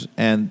actors.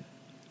 And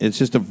It's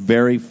just a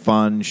very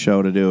fun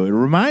show to do. It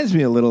reminds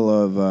me a little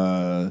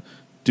of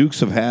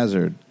Dukes of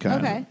Hazzard,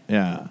 kind of.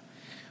 Yeah.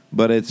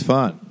 But it's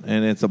fun,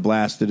 and it's a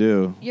blast to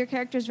do. Your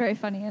character's very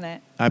funny in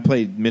it. I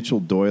played Mitchell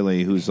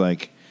Doyley, who's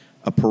like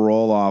a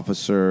parole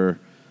officer,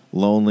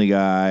 lonely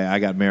guy. I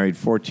got married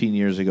 14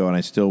 years ago, and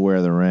I still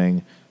wear the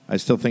ring. I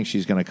still think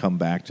she's going to come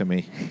back to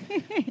me.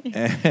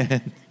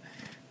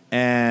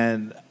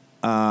 and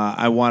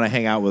I want to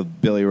hang out with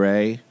Billy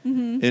Ray.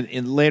 Mm-hmm.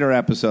 In later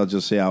episodes,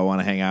 you'll see I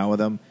want to hang out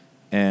with him.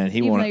 And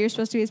even though you're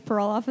supposed to be his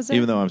parole officer?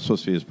 Even though I'm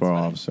supposed to be his parole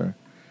officer.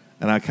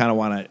 And I kind of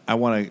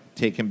want to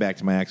take him back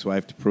to my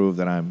ex-wife to prove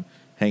that I'm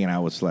hanging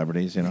out with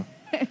celebrities, you know.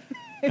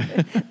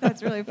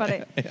 That's really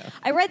funny. Yeah.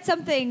 I read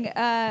something,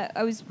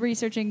 I was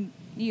researching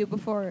you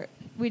before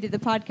we did the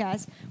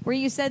podcast, where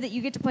you said that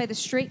you get to play the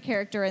straight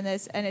character in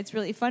this, and it's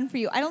really fun for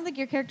you. I don't think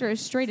your character is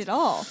straight at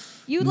all.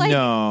 You're like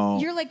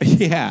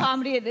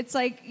comedy, and it's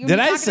like... Did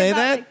I say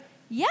that? Like,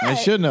 yeah. I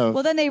shouldn't have.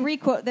 Well, then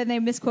they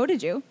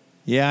misquoted you.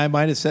 Yeah, I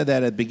might have said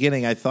that at the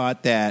beginning. I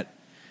thought that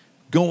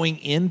going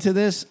into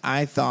this,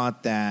 I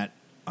thought that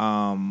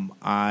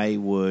I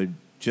would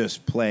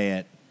just play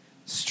it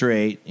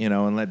straight, you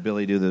know, and let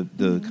Billy do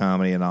the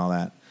comedy and all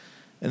that.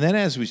 And then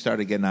as we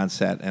started getting on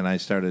set and I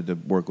started to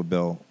work with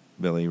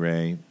Billy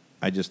Ray,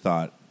 I just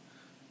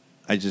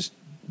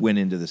went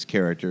into this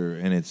character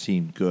and it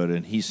seemed good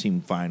and he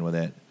seemed fine with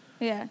it.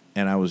 Yeah.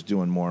 And I was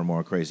doing more and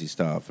more crazy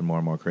stuff and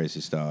more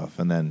crazy stuff.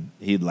 And then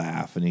he'd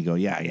laugh and he'd go,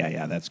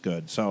 yeah, that's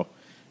good. So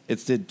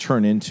it did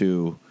turn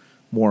into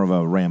more of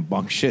a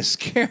rambunctious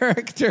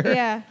character.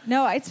 Yeah.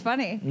 No, it's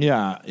funny.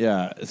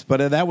 Yeah.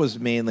 But that was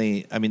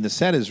mainly, I mean, the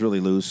set is really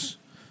loose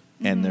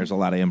and there's a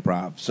lot of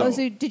improv. So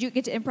did you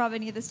get to improv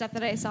any of the stuff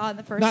that I saw in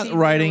the first scene? Not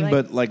writing,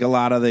 but like a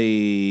lot of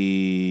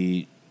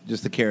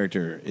just the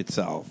character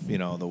itself, you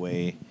know, the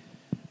way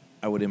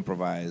I would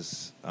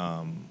improvise,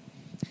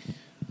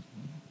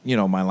 you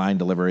know, my line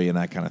delivery and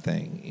that kind of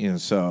thing. You know,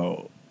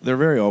 so they're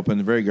very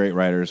open, very great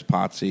writers.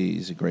 Potsy,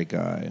 he's a great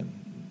guy.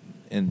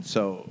 And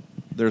so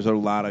there's a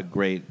lot of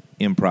great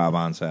improv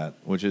on set,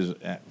 which is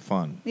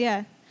fun.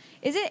 Yeah.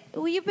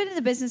 Well, you've been in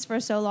the business for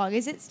so long.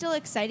 Is it still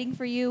exciting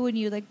for you when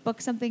you like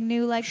book something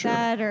new like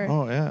that? Or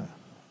Oh, yeah.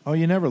 Oh,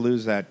 you never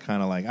lose that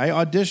kind of like... I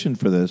auditioned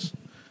for this,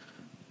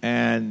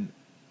 and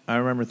I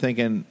remember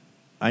thinking,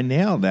 I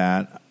nailed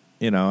that,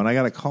 you know, and I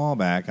got a call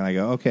back, and I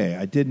go, okay,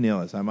 I did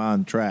nail this. I'm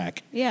on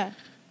track. Yeah.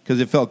 Because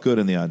it felt good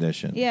in the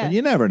audition. Yeah. But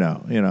you never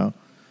know, you know.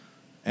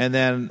 And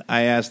then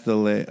I asked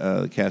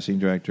the casting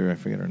director, I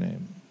forget her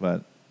name,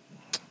 but...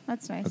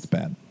 That's nice. That's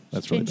bad.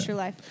 That's really bad. Changed your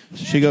life.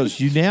 She goes,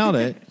 you nailed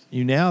it.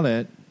 You nailed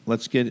it.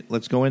 Let's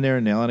go in there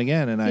and nail it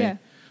again. And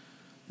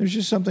there's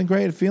just something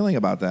great feeling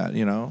about that,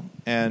 you know.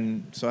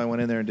 And so I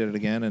went in there and did it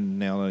again and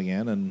nailed it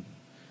again. And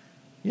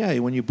yeah,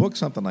 when you book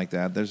something like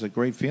that, there's a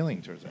great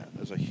feeling towards that.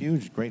 There's a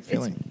huge, great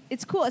feeling.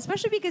 It's cool,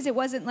 especially because it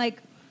wasn't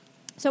like,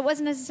 so it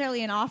wasn't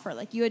necessarily an offer.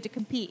 Like you had to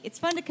compete. It's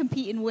fun to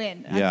compete and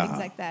win on things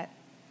like that.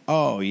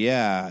 Oh,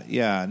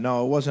 yeah.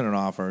 No, it wasn't an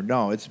offer.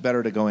 No, it's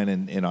better to go in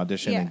and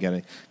audition and get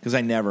it. Because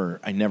I never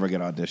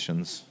get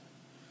auditions.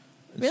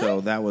 Really?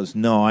 So that was,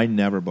 no, I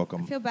never book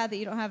them. I feel bad that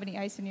you don't have any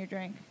ice in your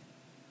drink.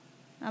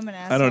 I'm an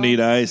asshole. I don't need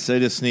ice. I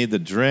just need the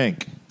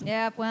drink.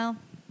 Yeah, well,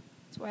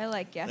 that's why I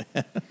like you.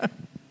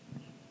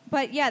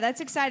 But yeah,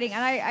 that's exciting.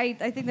 And I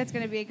think that's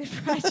going to be a good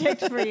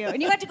project for you.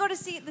 And you got to go to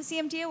see the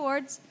CMT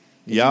Awards.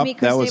 Yep,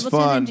 that was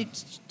fun. Did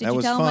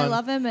you tell him I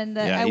love him and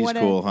that I he's want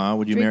to cool, huh?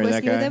 Would you marry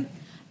that guy?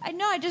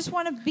 I just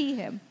want to be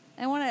him.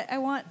 I want.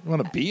 You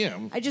want to be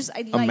him?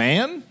 A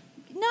man?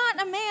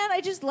 Not a man. I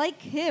just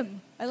like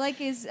him. I like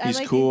his. He's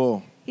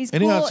cool. He's cool.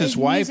 And he has his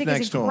wife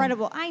next to him.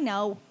 Incredible. I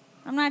know.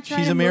 I'm not trying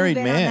She's to a married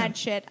move in man. on that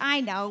shit.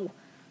 I know.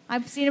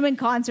 I've seen him in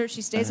concert.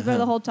 She stays up there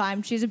the whole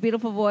time. She's a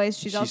beautiful voice.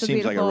 She seems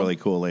beautiful. like a really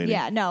cool lady.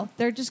 Yeah. No,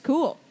 they're just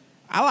cool.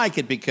 I like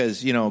it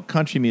because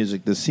country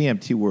music, the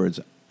CMT words.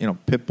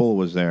 Pitbull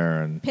was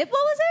there and Pitbull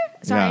was there.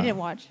 Sorry, I didn't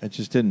watch. I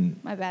just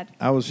didn't. My bad.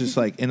 I was just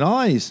like, and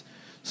all these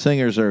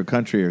singers are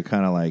country are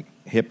kind of like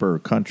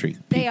hipper country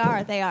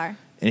people. They are.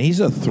 And he's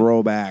a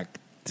throwback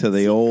to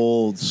the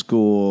old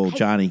school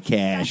Johnny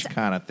Cash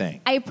kind of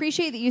thing. I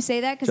appreciate that you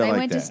say that because I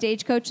went to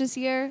Stagecoach this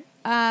year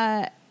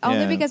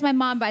only because my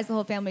mom buys the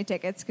whole family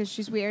tickets because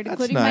she's weird,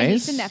 including my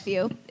niece and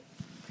nephew.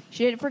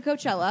 She did it for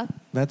Coachella.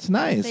 That's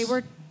nice. They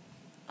were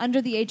under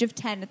the age of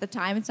 10 at the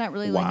time. It's not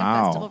really like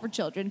a festival for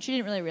children. She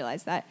didn't really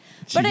realize that.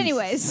 Jeez, but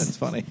anyways. That's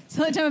funny. It's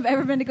the only time I've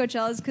ever been to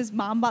Coachella is because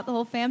Mom bought the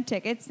whole fam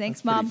tickets. Thanks,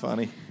 that's Mom.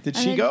 Funny. Did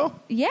she go?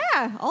 Yeah,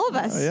 all of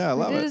us. Oh, yeah, I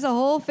love it. It is a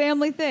whole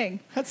family thing.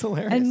 That's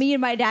hilarious. And me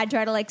and my dad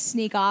try to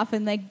sneak off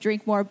and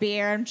drink more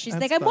beer. And she's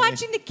like, I'm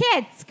watching the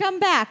kids. Come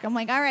back. I'm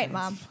like, all right,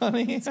 Mom.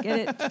 Funny. Let's get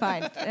it. It's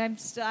fine.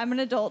 I'm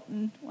an adult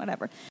and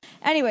whatever.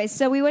 Anyway,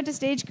 so we went to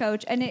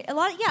Stagecoach, and a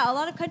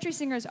lot of country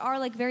singers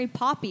are very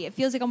poppy. It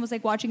feels almost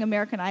like watching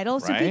American Idol.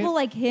 So people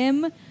like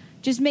him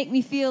just make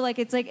me feel like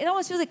it's it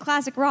almost feels like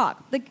classic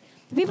rock. The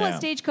people at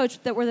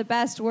Stagecoach that were the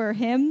best were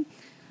him,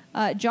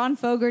 John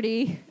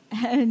Fogerty,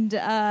 and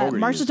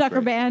Marshall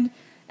Tucker Band,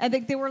 I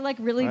think they were like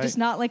really just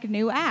not like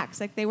new acts.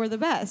 Like they were the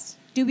best.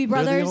 Doobie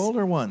Brothers. They're the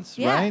older ones,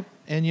 right?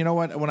 And you know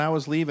what? When I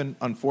was leaving,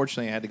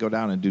 unfortunately, I had to go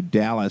down and do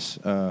Dallas.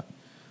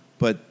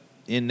 But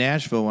in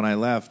Nashville, when I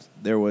left,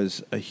 there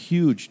was a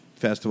huge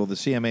festival, the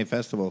CMA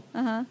Festival.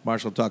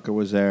 Marshall Tucker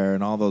was there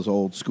and all those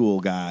old school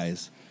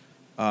guys.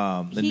 The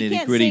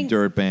Nitty Gritty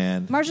Dirt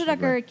Band. Marshall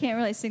Tucker can't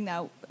really sing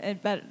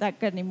that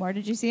good anymore.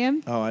 Did you see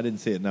him? Oh, I didn't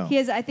see it. No. He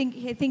has. I think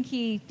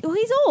he. Well,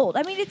 he's old.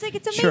 I mean, it's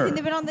amazing. Sure.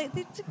 They've been on they're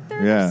in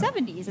their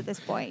 70s at this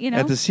point. You know.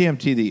 At the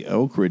CMT, the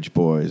Oak Ridge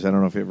Boys. I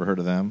don't know if you ever heard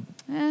of them.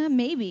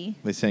 Maybe.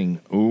 They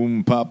sing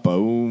Papa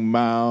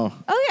Mow.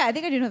 Oh yeah, I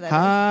think I do know that.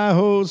 Hi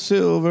ho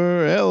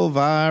Silver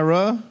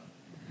Elvira.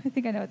 I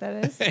think I know what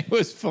that is. It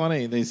was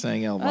funny. They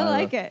sang Elvira. I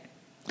like it.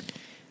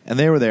 And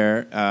they were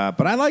there,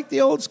 but I like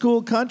the old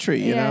school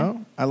country, you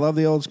know? I love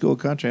the old school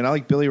country. And I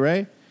like Billy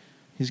Ray.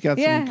 He's got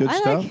some good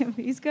stuff. Yeah, I like him.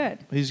 He's good.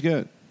 He's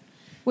good.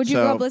 What'd you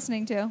grow up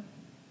listening to?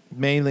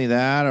 Mainly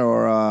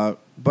that,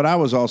 but I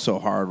was also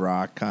hard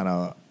rock, kind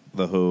of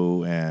The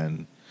Who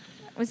and...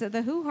 Was it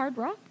The Who, hard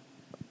rock?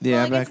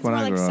 Yeah, well, back when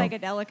I grew up. It's more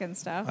like psychedelic and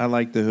stuff. I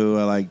liked The Who.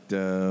 I liked...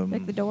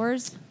 like The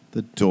Doors?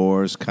 The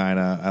Doors, kind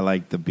of. I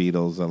liked the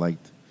Beatles. I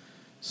liked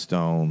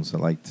Stones. I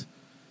liked...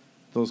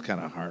 Those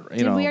kind of hard,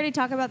 Did we already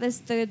talk about this?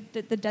 The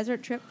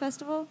Desert Trip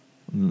Festival.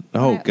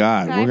 Oh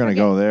God, we're gonna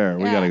go there.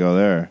 We gotta go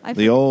there.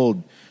 The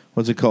old,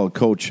 what's it called?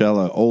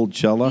 Coachella, Old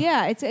Chella.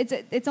 Yeah,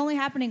 it's only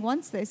happening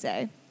once. They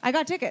say. I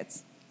got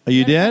tickets. Oh,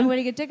 you did? Way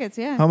to get tickets?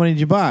 Yeah. How many did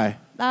you buy?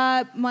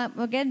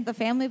 Again, the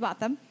family bought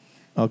them.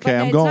 Okay,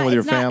 I'm going with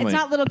your family. It's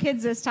not little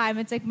kids this time.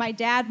 It's like my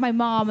dad, my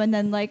mom, and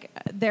then like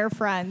their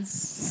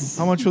friends.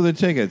 How much were the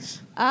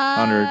tickets?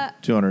 100,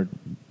 200.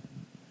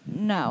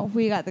 No,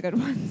 we got the good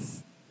ones.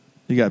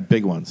 You got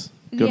big ones.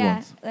 Good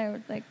ones. Yeah, they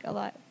were like a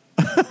lot.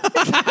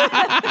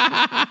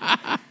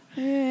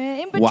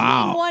 In between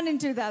 $1,000 and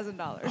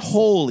 $2,000.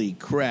 Holy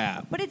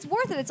crap! But it's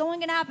worth it. It's only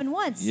going to happen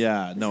once.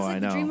 Yeah, I know. This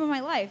is the dream of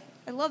my life.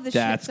 I love this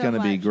That's shit so much.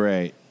 That's going to be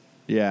great.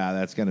 Yeah,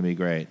 that's going to be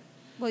great.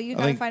 Well, you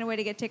got to find a way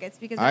to get tickets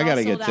because I got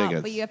to get tickets.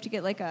 Out, but you have to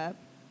get like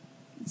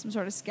some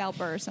sort of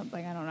scalper or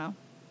something. I don't know.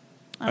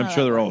 I'm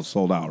sure they're all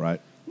sold out,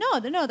 right?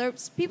 No.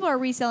 People are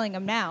reselling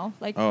them now.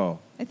 Like, I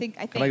think.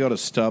 Can I go to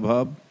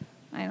StubHub?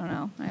 I don't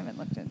know. I haven't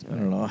looked into it. I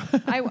don't know.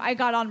 I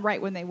got on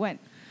right when they went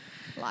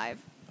live.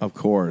 Of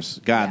course.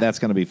 God, that's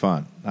going to be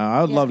fun. I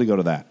would love to go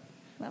to that.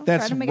 Well,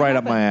 that's right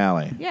up my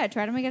alley. Yeah,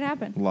 try to make it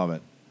happen. Love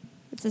it.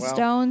 It's the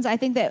Stones. I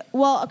think that,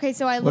 okay,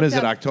 so I looked up. What is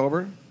it,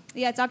 October?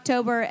 Yeah, it's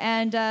October.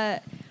 And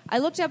I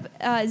looked up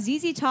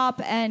ZZ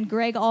Top and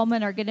Greg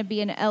Allman are going to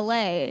be in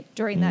L.A.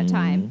 during that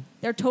time.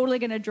 They're totally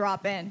going to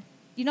drop in.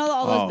 You know,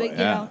 all those big,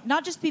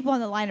 not just people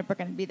on the lineup are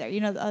going to be there.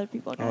 You know, the other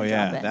people are going to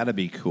drop in. That'd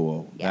be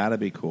cool. Yeah. That'd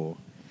be cool.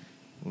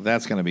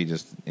 That's going to be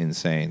just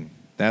insane.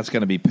 That's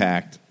going to be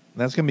packed.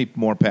 That's going to be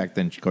more packed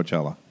than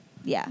Coachella.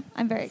 Yeah,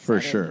 I'm very excited.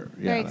 For sure.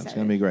 Yeah, that's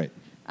going to be great.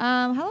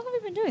 How long have we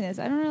been doing this?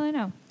 I don't really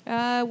know.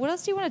 What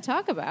else do you want to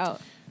talk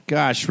about?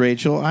 Gosh,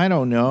 Rachel, I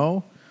don't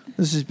know.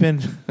 This has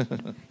been...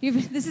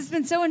 this has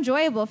been so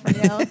enjoyable for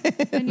you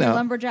in your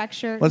lumberjack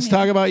shirt. Let's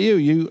talk about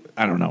you.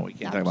 I don't know. We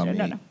can't talk about me.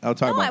 No. I'll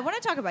talk about... I want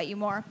to talk about you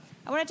more.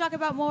 I want to talk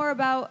about more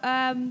about...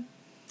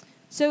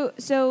 So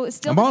still...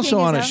 I'm also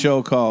on a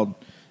show called...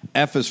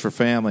 F is for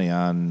Family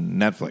on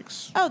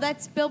Netflix. Oh,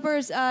 that's Bill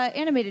Burr's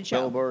animated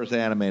show. Bill Burr's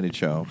animated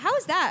show. How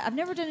is that? I've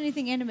never done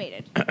anything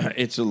animated.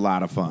 It's a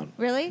lot of fun.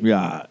 Really?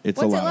 Yeah,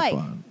 it's a lot of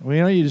fun.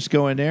 Well, you just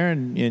go in there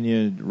and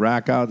you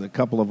rock out a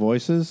couple of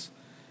voices.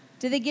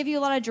 Do they give you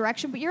a lot of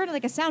direction? But you're in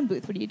like a sound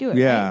booth. What do you do?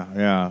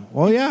 Yeah.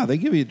 Well, yeah, they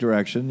give you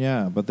direction,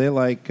 but they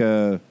like...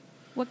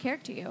 what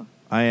character are you?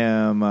 I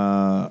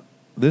am,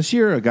 this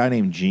year, a guy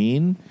named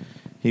Gene.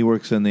 He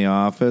works in the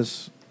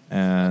office,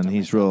 and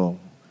he's real...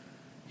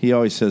 He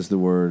always says the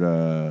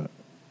word,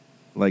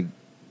 like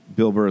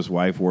Bill Burr's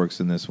wife works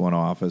in this one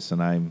office,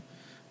 and I'm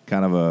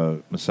kind of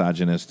a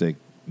misogynistic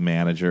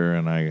manager,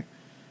 and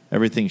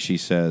everything she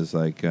says,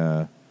 like,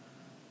 well,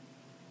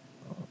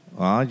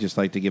 I just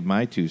like to give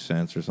my 2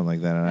 cents or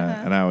something like that,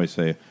 and I always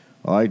say,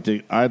 well,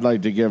 I'd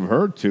like to give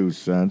her 2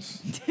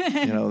 cents,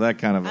 that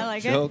kind of I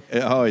like joke.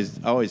 It.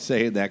 Always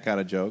say that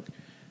kind of joke.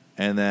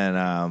 And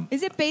then,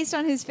 is it based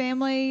on his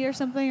family or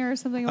something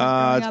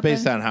about it's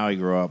based on how he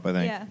grew up, I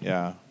think.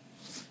 Yeah.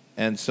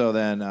 And so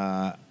then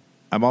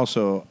I'm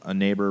also a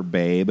neighbor,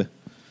 Babe.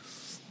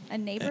 A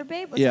neighbor,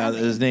 Babe?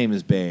 His name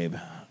is Babe.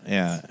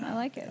 Yeah. I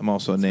like it. I'm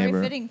also a neighbor.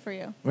 Very fitting for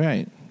you.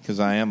 Right, because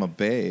I am a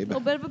babe. A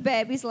little bit of a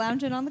babe. He's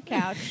lounging on the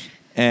couch.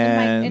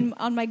 And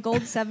on my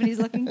gold 70s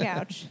looking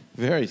couch.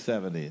 Very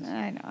 70s.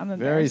 I know. I'm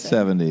very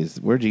 70s.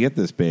 Where'd you get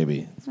this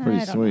baby? It's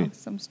pretty sweet.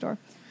 Some store.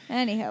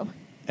 Anyhow.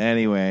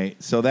 Anyway,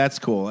 so that's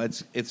cool.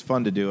 It's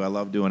fun to do. I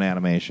love doing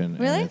animation.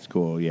 Really? It's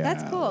cool. Yeah.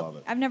 That's cool. I love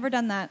it. I've never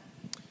done that.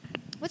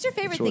 What's your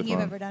favorite thing you've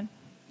ever done?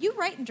 You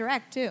write and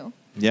direct, too.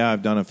 Yeah,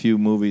 I've done a few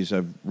movies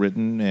I've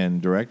written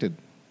and directed.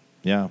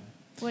 Yeah.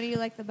 What do you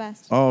like the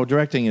best? Oh,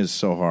 directing is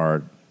so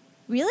hard.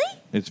 Really?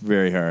 It's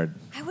very hard.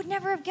 I would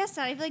never have guessed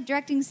that. I feel like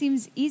directing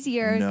seems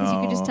easier because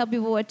you could just tell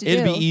people what to do.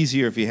 It'd be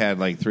easier if you had,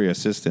 like, 3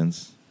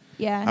 assistants.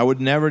 Yeah. I would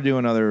never do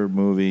another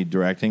movie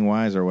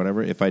directing-wise or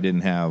whatever if I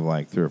didn't have,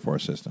 like, 3 or 4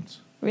 assistants.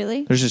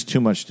 Really? There's just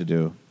too much to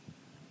do.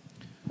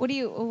 What do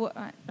you...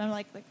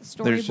 like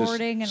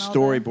storyboarding and all that?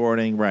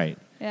 Storyboarding, right.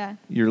 Yeah.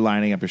 You're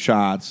lining up your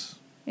shots.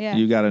 Yeah.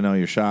 You got to know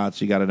your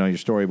shots. You got to know your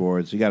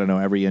storyboards. You got to know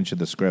every inch of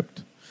the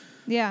script.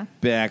 Yeah.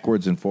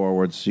 Backwards and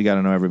forwards. You got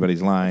to know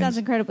everybody's lines. It sounds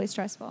incredibly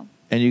stressful.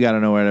 And you got to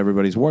know what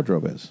everybody's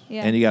wardrobe is.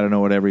 Yeah. And you got to know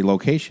what every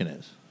location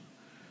is.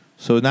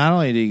 So not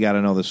only do you got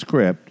to know the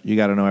script, you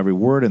got to know every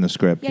word in the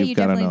script. Yeah, You've you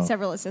got to definitely know need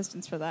several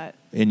assistants for that.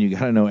 And you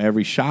got to know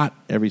every shot,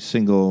 every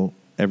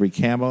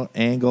camera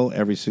angle,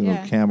 every single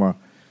camera.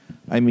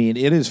 I mean,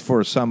 it is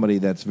for somebody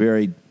that's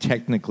very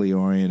technically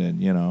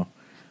oriented, you know.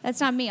 That's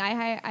not me.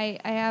 I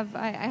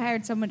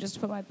hired someone just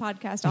to put my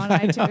podcast on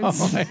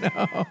iTunes.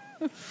 I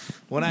know.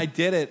 When I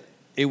did it,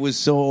 it was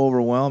so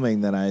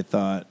overwhelming that I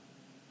thought,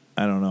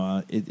 I don't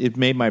know, it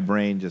made my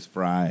brain just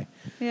fry.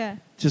 Yeah.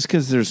 Just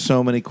because there's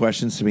so many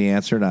questions to be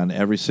answered on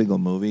every single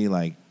movie,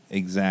 like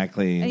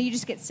exactly. And you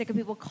just get sick of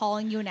people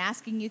calling you and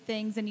asking you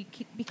things, and you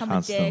become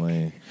constantly.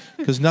 a dick.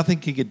 Because nothing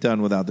can get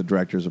done without the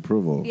director's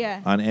approval.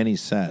 Yeah. On any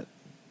set,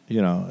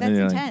 you know.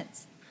 That's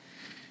intense.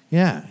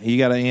 Yeah, you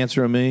got to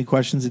answer a million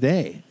questions a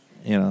day,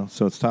 you know.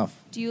 So it's tough.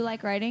 Do you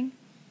like writing?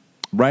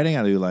 Writing,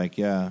 I do like.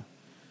 Yeah,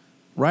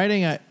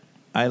 writing,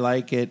 I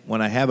like it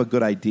when I have a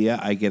good idea.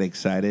 I get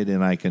excited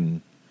and I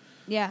can.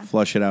 Yeah.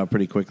 Flush it out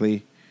pretty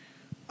quickly.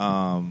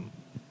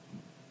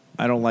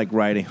 I don't like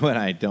writing when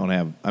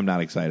I'm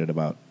not excited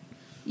about.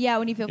 Yeah,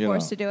 when you feel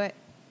forced to do it.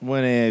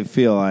 When I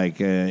feel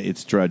like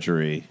it's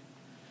drudgery.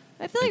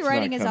 I feel like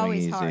writing is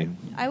always hard.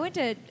 I went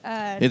to...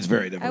 it's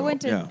very difficult. I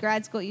went to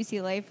grad school at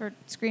UCLA for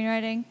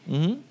screenwriting.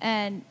 Mm-hmm.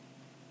 And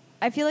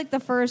I feel like the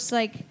first,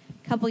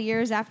 couple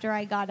years after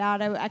I got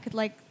out, I could,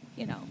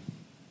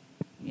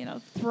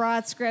 throw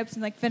out scripts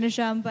and, finish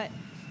them. But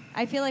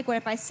I feel like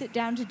if I sit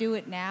down to do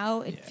it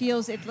now, it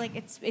feels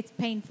it's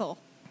painful.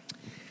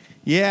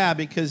 Yeah,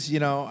 because,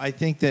 I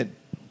think that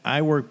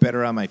I work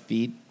better on my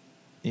feet.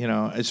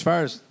 As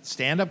far as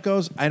stand-up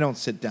goes, I don't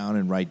sit down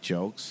and write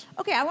jokes.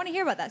 Okay, I want to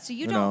hear about that. So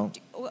you don't...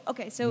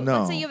 Okay, so No.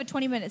 let's say you have a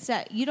 20-minute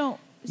set. You don't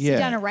sit Yeah.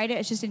 down and write it.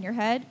 It's just in your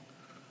head?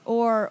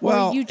 Or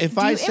Well, you, if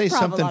do I you say improv a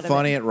something lot of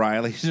funny it? at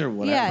Riley's or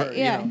whatever,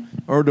 Yeah.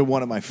 or to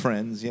one of my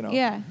friends,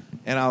 Yeah.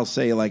 and I'll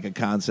say a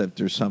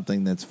concept or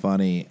something that's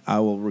funny, I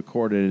will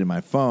record it in my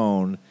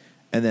phone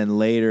and then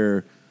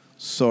later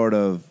sort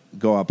of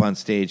go up on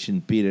stage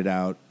and beat it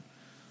out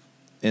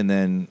and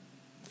then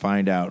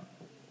find out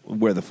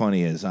where the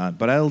funny is on.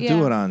 But I'll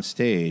do it on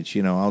stage,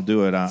 I'll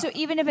do it on. So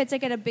even if it's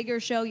at a bigger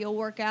show, you'll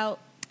work out.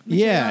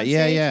 Yeah.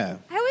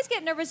 I always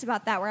get nervous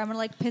about that, where I'm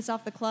going to piss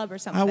off the club or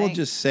something. I will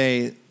just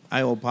say,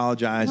 I will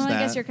apologize. Well, I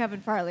guess you're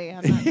Kevin Farley.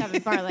 I'm not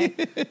Kevin Farley.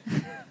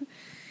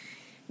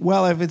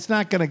 Well, if it's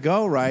not going to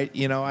go right,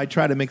 I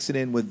try to mix it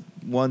in with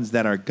ones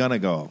that are going to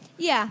go.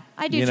 Yeah,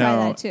 I do try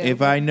that too.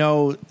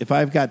 If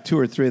I've got 2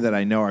 or 3 that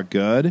I know are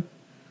good,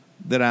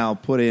 then I'll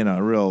put in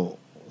a real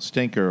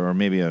stinker or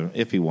maybe a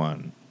iffy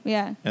one.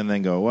 Yeah. And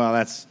then go, well,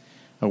 that's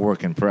a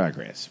work in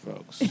progress,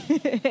 folks.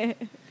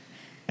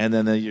 And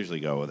then they usually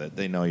go with it.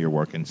 They know you're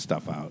working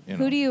stuff out.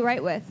 Who do you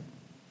write with?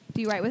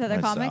 Do you write with other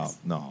Myself. comics?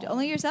 No.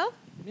 Only yourself?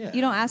 Yeah. You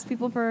don't ask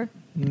people for...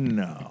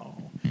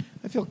 No.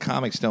 I feel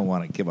comics don't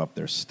want to give up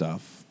their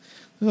stuff.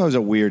 There's always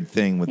a weird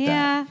thing with that.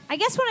 Yeah. I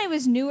guess when I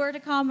was newer to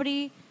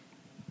comedy,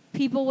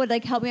 people would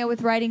help me out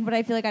with writing, but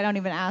I feel like I don't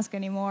even ask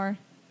anymore.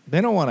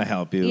 They don't want to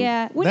help you.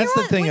 Yeah. That's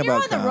the thing about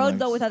comics. When you're on the road,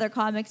 though, with other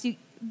comics,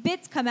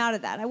 bits come out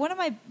of that. One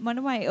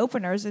of my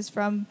openers is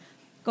from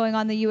going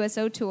on the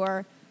USO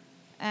tour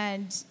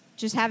and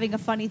just having a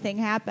funny thing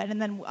happen,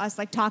 and then us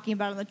talking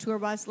about it on the tour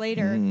bus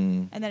later,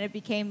 and then it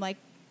became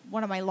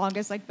one of my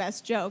longest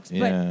best jokes.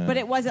 Yeah. But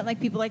it wasn't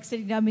people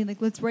sitting down being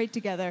let's write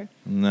together.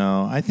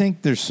 No, I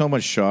think there's so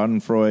much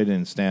Schadenfreude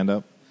in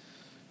stand-up.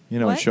 You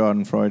know what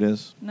Schadenfreude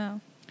is?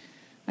 No,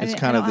 It's I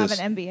kind don't of this.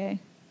 have an MBA.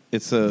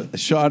 It's a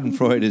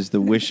Schadenfreude is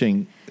the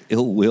wishing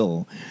ill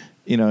will.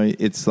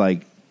 It's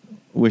like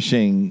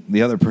wishing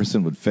the other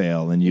person would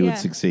fail and you would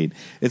succeed.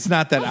 It's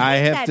not that I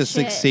have to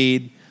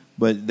succeed,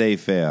 but they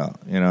fail.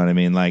 You know what I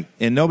mean?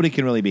 And nobody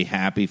can really be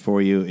happy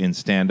for you in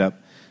stand-up.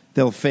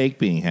 They'll fake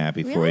being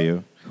happy for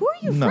you. Who are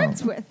you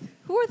friends with?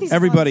 Who are these?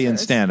 Everybody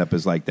monsters? in stand-up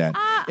is like that.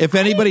 If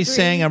anybody's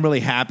saying I'm really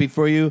happy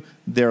for you,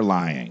 they're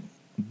lying.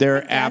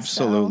 They're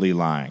absolutely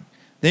lying.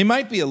 They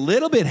might be a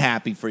little bit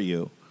happy for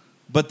you,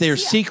 but they're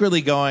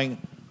secretly going,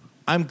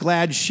 I'm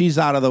glad she's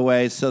out of the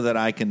way so that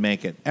I can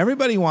make it.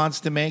 Everybody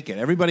wants to make it.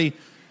 Everybody.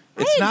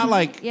 It's not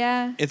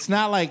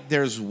like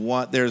there's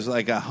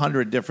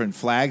 100 different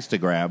flags to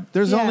grab.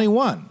 There's only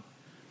one,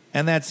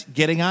 and that's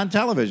getting on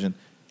television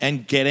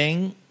and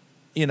getting,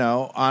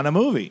 on a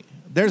movie.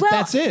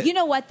 That's it. You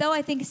know what though?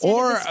 I think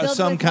or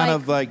some kind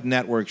of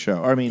network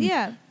show.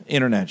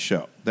 Internet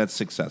show that's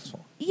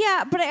successful.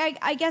 Yeah, but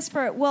I guess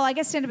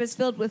stand-up is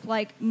filled with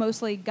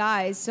mostly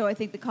guys, so I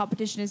think the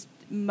competition is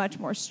much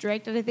more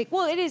strict. And I think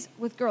it is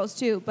with girls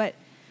too. But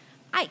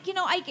I guess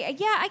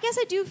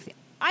I do.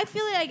 I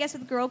feel it. I guess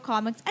with girl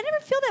comics, I never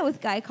feel that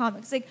with guy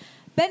comics.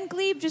 Ben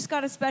Glebe just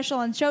got a special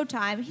on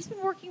Showtime. He's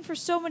been working for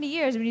so many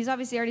years. I mean, he's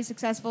obviously already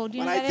successful. Do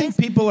you know what I think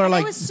people are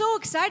I was so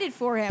excited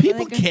for him.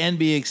 People can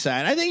be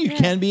excited. I think you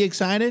can be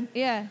excited.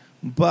 Yeah.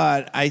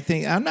 But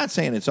I'm not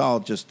saying it's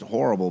all just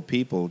horrible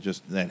people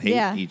just that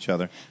hate each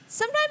other.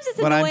 Sometimes it's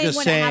annoying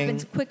when it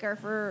happens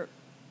quicker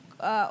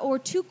or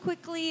too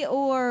quickly,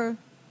 or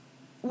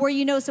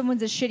where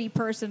someone's a shitty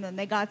person and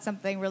they got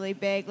something really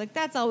big. Like,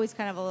 that's always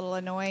kind of a little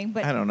annoying.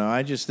 But I don't know.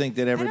 I just think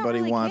that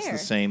everybody wants the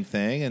same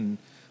thing, and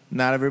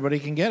not everybody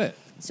can get it.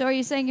 So are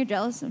you saying you're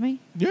jealous of me?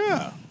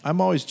 Yeah.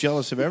 I'm always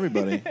jealous of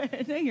everybody.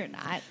 No, you're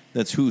not.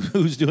 That's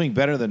who's doing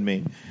better than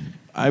me.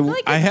 I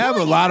like have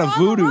a lot of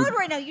voodoo. On the road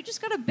right now. You just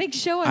got a big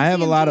show on I have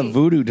TNT. a lot of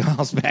voodoo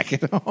dolls back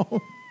at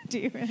home. Do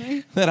you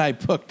really? That I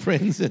put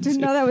prints into. Didn't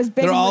know that was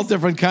big. They're all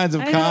different kinds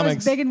of I comics. That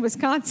was big in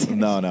Wisconsin.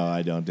 No,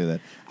 I don't do that.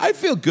 I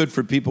feel good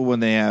for people when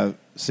they have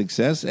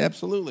success.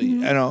 Absolutely.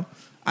 Mm-hmm.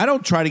 I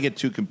don't try to get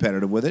too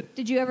competitive with it.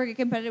 Did you ever get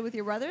competitive with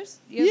your brothers?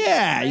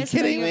 Yeah, you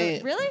kidding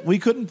me? Really? We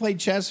couldn't play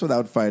chess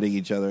without fighting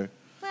each other.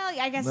 Well,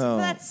 I guess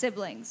that's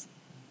siblings.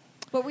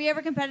 But were you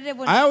ever competitive?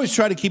 I always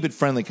try to keep it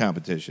friendly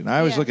competition. I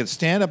always look at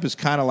stand-up as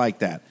kind of like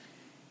that.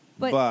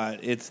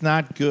 But it's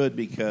not good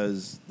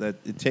because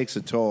it takes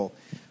a toll.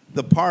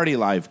 The party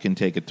life can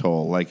take a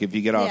toll. Like if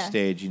you get off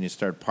stage and you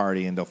start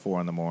partying until 4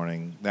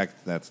 a.m,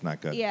 that's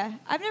not good. Yeah,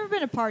 I've never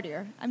been a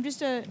partier. I'm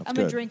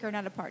a drinker,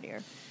 not a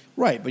partier.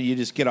 Right, but you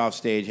just get off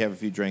stage, have a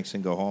few drinks,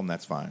 and go home.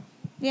 That's fine.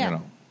 Yeah,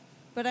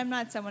 but I'm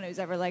not someone who's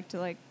ever liked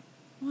to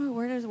oh,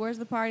 where's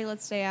the party?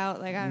 Let's stay out.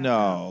 Like I don't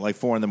know. Like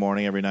 4 a.m.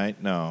 every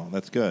night. No,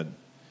 that's good.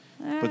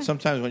 But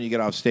sometimes when you get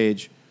off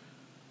stage,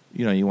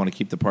 you want to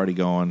keep the party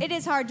going. It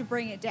is hard to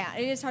bring it down.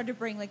 It is hard to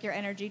bring your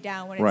energy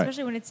down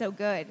especially when it's so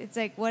good. It's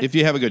like what if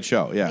you have a good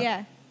show? Yeah.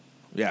 Yeah.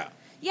 Yeah.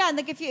 Yeah, and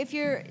if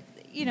you're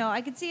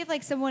I could see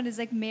if someone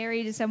is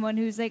married to someone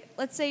who's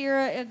let's say you're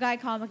a guy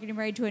comic and you're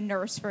married to a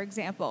nurse, for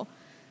example,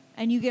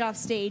 and you get off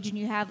stage and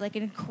you have an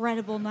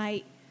incredible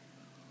night.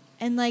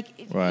 And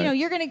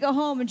you're gonna go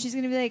home, and she's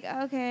gonna be like,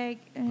 "Okay,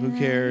 who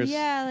cares?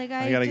 Yeah, I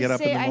gotta get up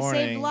in the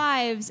morning. I saved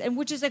lives, and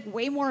which is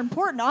way more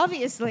important,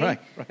 obviously. Right.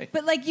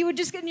 But you would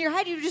just get in your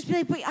head, you would just be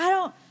like, "But I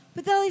don't.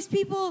 But all these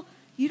people,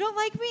 you don't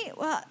like me.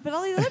 Well, but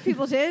all these other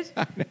people did.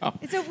 I know.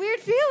 It's a weird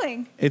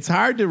feeling. It's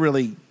hard to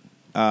really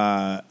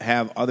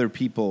have other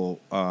people.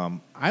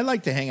 I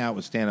like to hang out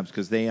with stand-ups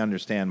because they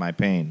understand my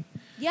pain.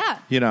 Yeah.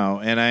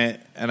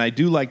 And I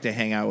do like to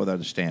hang out with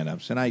other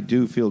stand-ups, and I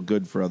do feel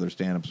good for other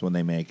stand-ups when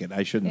they make it.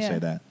 I shouldn't say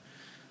that.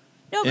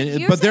 No,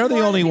 but they're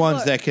the only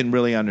ones that can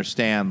really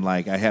understand,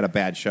 I had a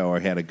bad show or I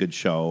had a good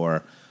show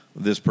or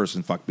this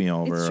person fucked me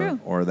over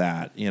or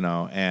that,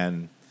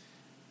 and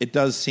it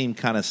does seem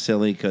kind of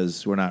silly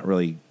because we're not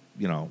really,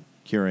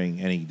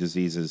 curing any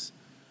diseases.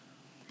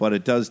 But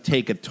it does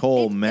take a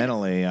toll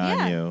mentally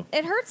on you.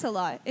 It hurts a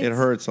lot. It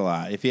hurts a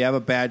lot. If you have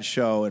a bad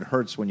show, it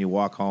hurts when you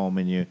walk home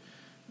and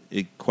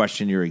it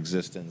question your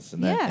existence.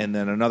 And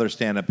then another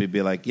stand-up, you'd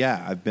be like,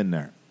 yeah, I've been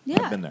there.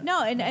 Yeah. I've been there.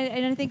 No, and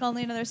I think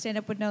only another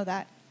stand-up would know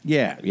that.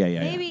 Yeah.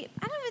 Maybe,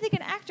 I don't even think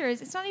an actor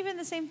is. It's not even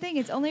the same thing.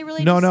 It's only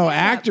really No,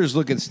 actors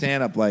look at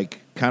stand-up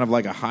kind of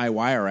like a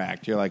high-wire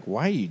act. You're like,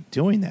 why are you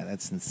doing that?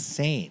 That's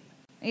insane.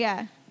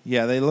 Yeah.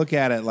 Yeah, they look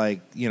at it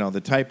like,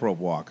 the tightrope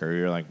walker.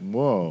 You're like,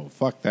 whoa,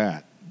 fuck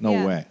that.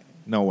 No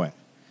way.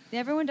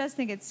 Everyone does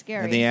think it's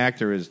scary. And the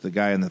actor is the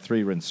guy in the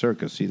three-ring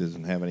circus. He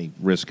doesn't have any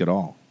risk at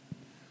all.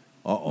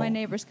 Uh-oh. My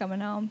neighbor's coming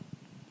home.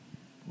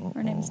 Uh-oh.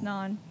 Her name's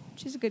Non.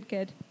 She's a good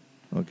kid.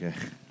 Okay.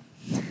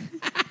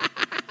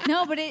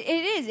 No, but it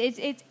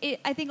is.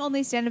 I think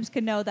only stand-ups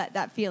can know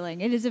that feeling.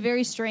 It is a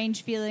very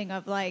strange feeling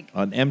of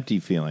an empty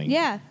feeling.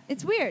 Yeah,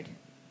 it's weird.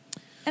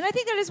 And I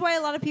think that is why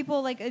a lot of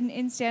people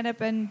in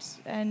stand-up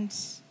and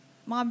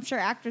I'm sure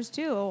actors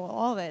too,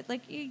 all of it.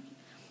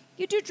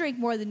 You do drink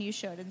more than you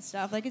should and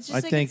stuff. It's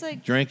just I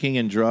think drinking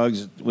and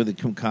drugs with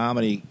the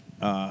comedy,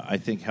 I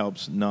think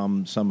helps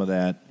numb some of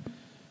that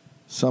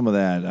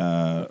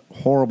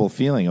horrible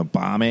feeling of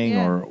bombing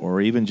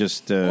or even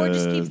just or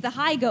just keeps the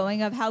high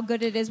going of how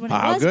good it is when it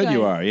was how good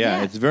you are.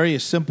 Yeah, it's very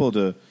simple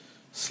to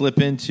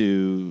slip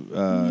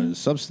into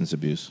substance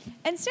abuse.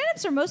 And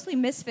stand-ups are mostly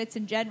misfits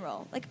in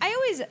general. I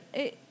always,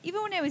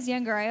 even when I was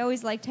younger, I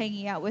always liked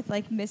hanging out with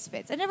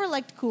misfits. I never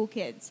liked cool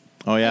kids.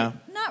 Oh yeah,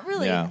 not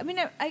really. Yeah. I mean,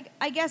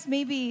 I guess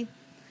maybe.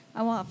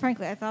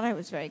 Frankly, I thought I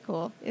was very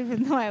cool,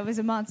 even though I was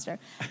a monster.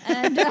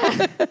 And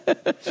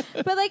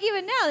but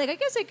even now, I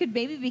guess I could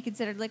maybe be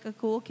considered a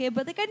cool kid,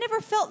 but I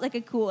never felt like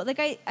a cool.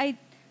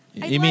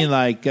 You mean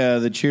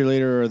the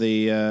cheerleader or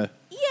the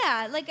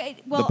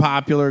the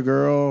popular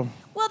girl?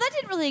 Well, that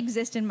didn't really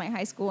exist in my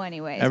high school,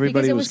 anyways.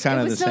 Everybody was kind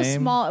of the so same.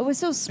 Small. It was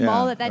so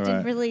small that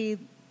didn't really.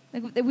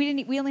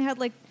 We only had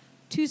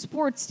 2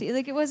 sports teams.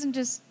 It wasn't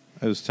just.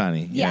 It was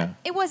tiny. Yeah.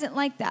 It wasn't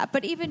like that.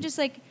 But even just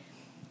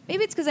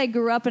maybe it's because I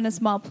grew up in a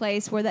small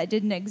place where that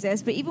didn't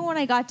exist. But even when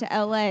I got to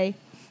LA,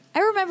 I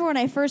remember when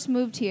I first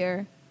moved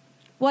here.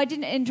 Well, I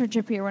did an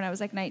internship here when I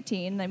was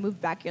 19, and I moved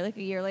back here a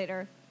year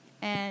later.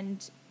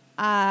 And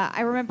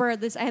I remember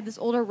this. I had this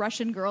older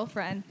Russian girl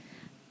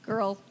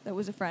that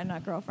was a friend,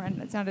 not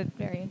girlfriend. That sounded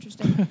very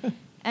interesting.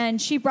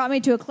 And she brought me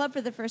to a club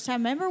for the first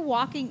time. I remember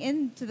walking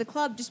into the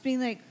club just being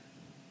like,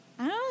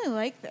 I don't really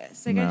like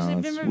this. Like, No, I just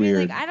remember it's being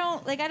weird. like, I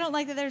don't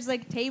like that there's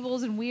like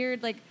tables and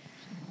weird like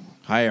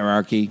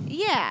hierarchy.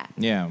 Yeah.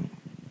 Yeah.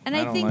 And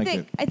I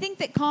think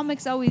that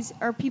comics always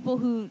are people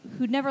who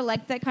never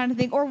liked that kind of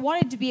thing or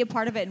wanted to be a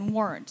part of it and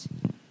weren't.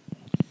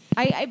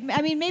 I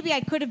mean, maybe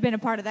I could have been a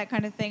part of that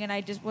kind of thing and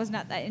I just was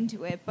not that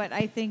into it. But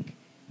I think.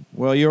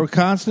 Well, you're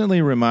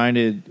constantly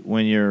reminded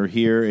when you're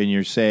here and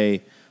you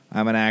say,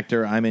 I'm an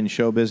actor, I'm in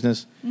show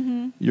business.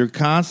 Mm-hmm. You're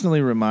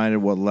constantly reminded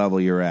what level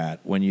you're at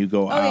when you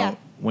go out. Yeah.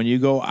 When you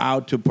go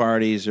out to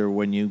parties or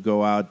when you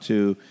go out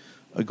to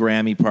a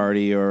Grammy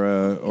party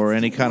or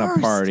any kind of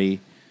party,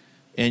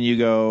 and you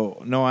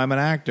go, no, I'm an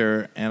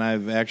actor and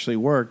I've actually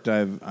worked.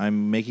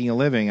 I'm making a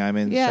living. I'm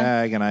in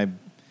SAG and I'm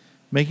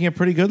making a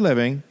pretty good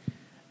living.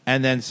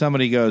 And then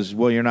somebody goes,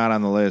 well, you're not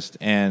on the list.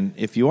 And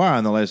if you are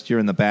on the list, you're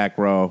in the back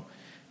row.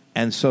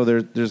 And so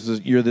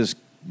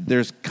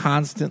there's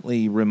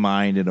constantly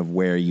reminded of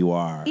where you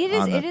are on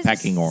the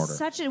pecking order. It is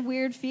such a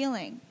weird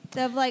feeling.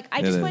 Of like,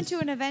 I just went to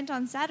an event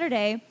on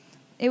Saturday.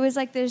 It was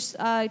like this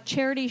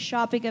charity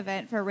shopping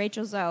event for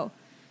Rachel Zoe.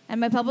 And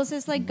my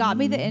publicist got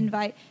me the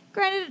invite.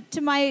 Granted,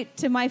 to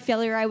my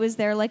failure, I was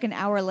there like an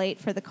hour late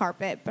for the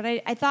carpet. But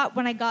I thought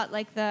when I got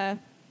like the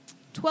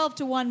 12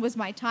 to 1 was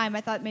my time,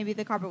 I thought maybe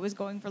the carpet was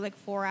going for like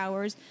 4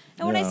 hours.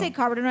 And when I say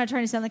carpet, I'm not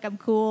trying to sound like I'm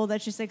cool.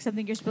 That's just like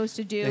something you're supposed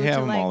to do. They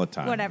have them all the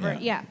time. Whatever,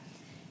 yeah.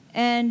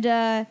 And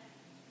I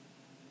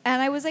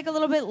was like a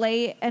little bit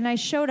late, and I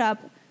showed up,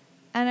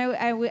 and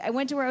I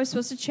went to where I was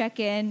supposed to check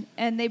in,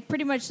 and they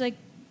pretty much like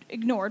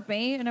ignored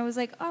me. And I was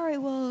like, all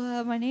right,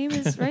 well, my name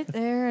is right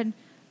there, and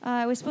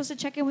I was supposed to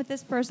check in with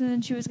this person,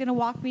 and she was going to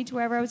walk me to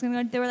wherever I was going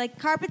to go. They were like,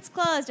 carpet's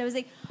closed. I was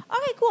like,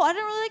 okay, cool. I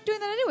don't really like doing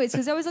that anyways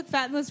because I always look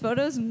fat in those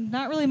photos and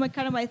not really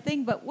kind of my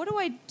thing. But what do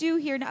I do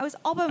here now? I was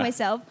all by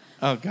myself.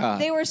 Oh, God.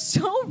 They were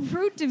so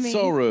rude to me.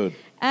 So rude.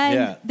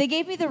 And they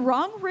gave me the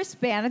wrong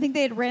wristband. I think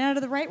they had ran out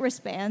of the right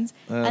wristbands.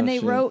 And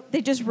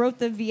they just wrote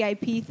the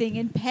VIP thing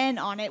in pen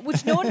on it,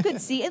 which no one could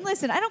see. And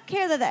listen, I don't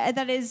care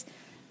that is,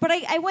 but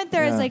I went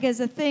there as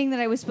a thing that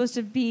I was supposed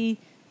to be,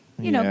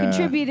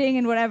 contributing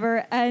and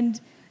whatever. And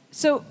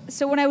so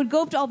when I would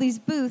go up to all these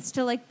booths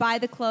to like buy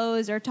the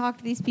clothes or talk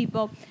to these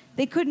people,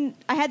 they couldn't.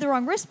 I had the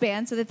wrong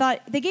wristband, so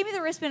they gave me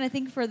the wristband. I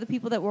think for the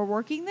people that were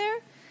working there,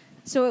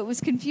 so it was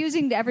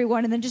confusing to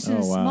everyone. And then just in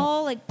a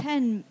small like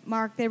pen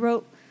mark, they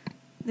wrote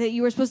that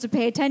you were supposed to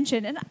pay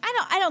attention. And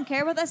I don't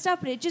care about that stuff,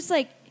 but it just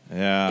like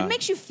it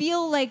makes you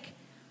feel like,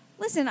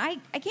 listen, I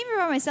came here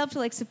by myself to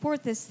like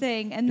support this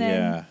thing, and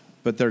then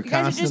but they're you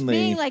guys constantly are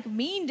just being like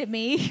mean to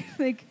me,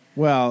 like.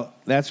 Well,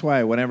 that's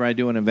why whenever I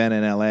do an event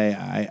in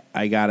LA,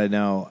 I got to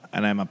know,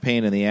 and I'm a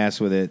pain in the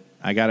ass with it,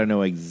 I got to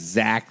know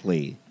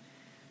exactly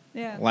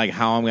like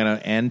how I'm going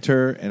to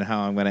enter and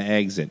how I'm going to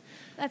exit.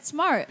 That's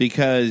smart.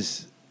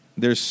 Because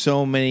there's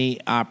so many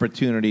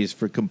opportunities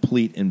for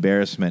complete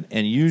embarrassment,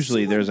 and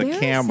usually there's a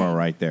camera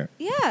right there.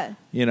 Yeah.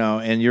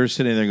 And you're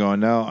sitting there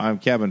going, no, I'm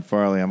Kevin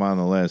Farley, I'm on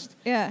the list.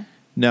 Yeah.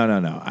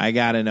 No. I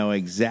got to know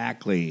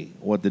exactly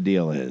what the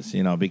deal is,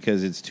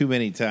 because it's too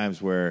many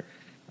times where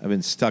I've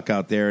been stuck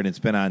out there, and it's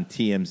been on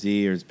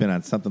TMZ or it's been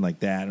on something like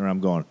that, and I'm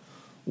going,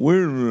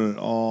 wait a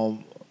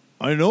minute,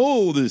 I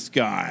know this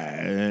guy,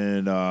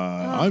 and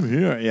I'm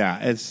here.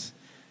 Yeah,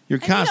 you're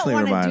constantly reminded. You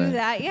don't want to do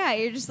that. Yeah,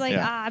 you're just like,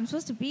 I'm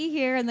supposed to be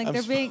here, and like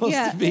they're being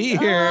supposed to be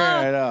here.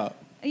 I know.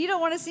 You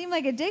don't want to seem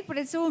like a dick, but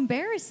it's so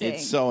embarrassing.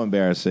 It's so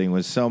embarrassing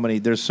with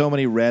there's so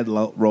many red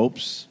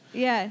ropes.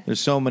 Yeah. There's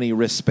so many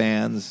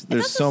wristbands.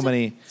 There's so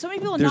many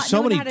people. There's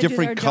so many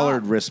different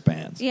colored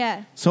wristbands.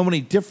 Yeah. So many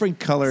different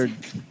colored.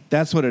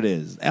 That's what it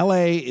is.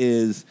 LA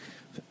is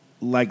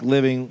like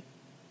living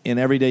in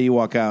every day you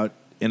walk out,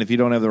 and if you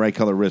don't have the right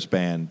color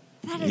wristband,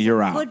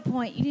 you're out. That is a good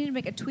point. You need to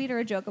make a tweet or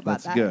a joke about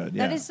that. That's good.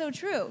 Yeah. That is so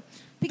true.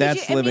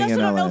 That's living in LA.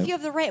 You also don't know if you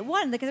have the right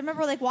one. Because I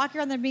remember like walking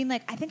around there being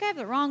like, I think I have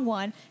the wrong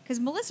one. Because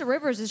Melissa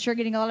Rivers is sure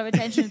getting a lot of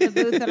attention at the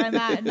booth that I'm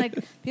at. And like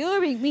people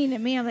are being mean to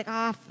me. I'm like,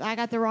 I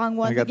got the wrong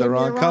one. I got the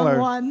wrong color.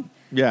 One.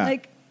 Yeah.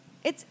 Like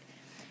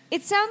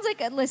it sounds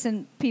like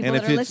listen, people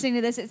that are listening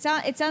to this, it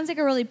sounds like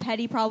a really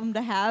petty problem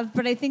to have,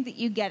 but I think that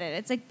you get it.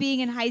 It's like being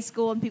in high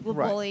school and people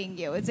bullying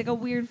you. It's like a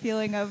weird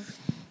feeling of.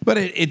 But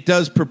it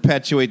does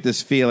perpetuate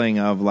this feeling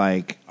of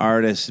like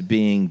artists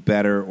being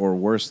better or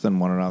worse than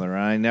one another.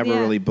 And I never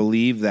really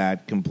believe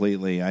that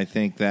completely. I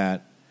think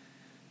that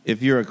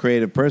if you're a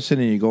creative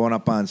person and you're going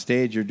up on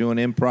stage, you're doing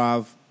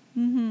improv,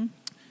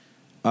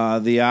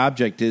 the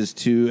object is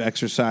to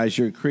exercise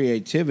your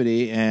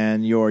creativity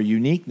and your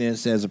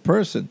uniqueness as a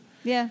person.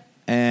 Yeah.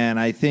 And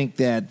I think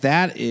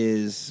that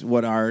is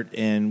what art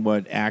and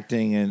what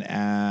acting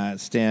and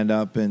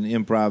stand-up and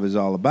improv is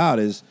all about,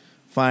 is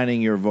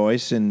finding your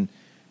voice and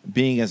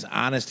being as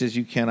honest as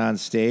you can on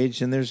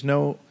stage. And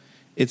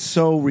it's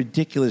so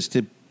ridiculous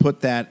to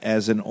put that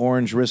as an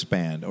orange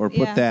wristband or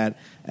put that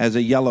as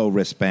a yellow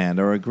wristband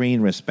or a green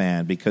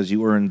wristband because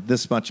you earn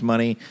this much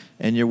money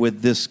and you're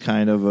with this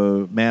kind of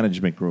a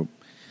management group,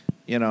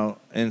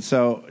 And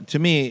so to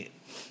me,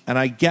 And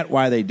I get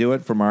why they do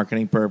it for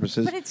marketing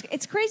purposes. But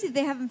it's crazy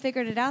they haven't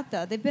figured it out,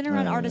 though. They've been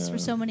around artists for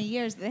so many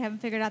years that they haven't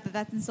figured out that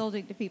that's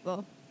insulting to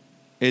people.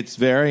 It's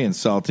very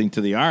insulting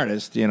to the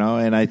artist,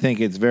 and I think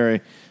it's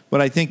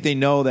but I think they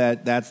know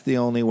that that's the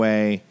only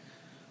way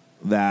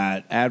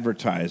that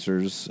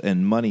advertisers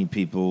and money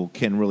people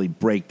can really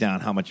break down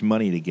how much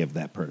money to give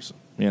that person.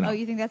 Oh,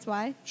 you think that's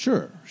why?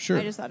 Sure.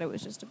 I just thought it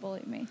was just to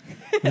bully me.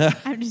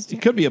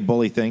 It could be a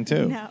bully thing,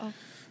 too. No.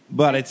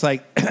 But it's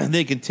like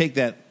they can take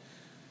that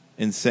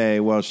and say,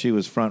 well, she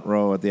was front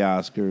row at the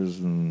Oscars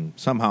and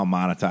somehow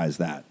monetize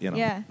that,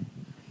 Yeah.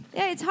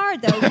 Yeah, it's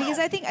hard, though, because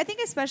I think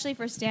especially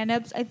for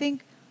stand-ups,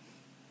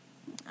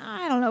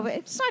 I don't know, but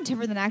it's not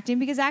different than acting,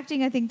 because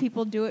acting, I think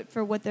people do it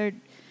for what they're...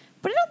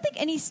 But I don't think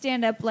any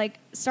stand-up,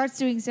 starts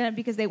doing stand-up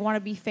because they want to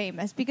be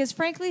famous, because,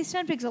 frankly,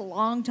 stand-up takes a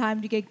long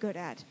time to get good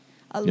at.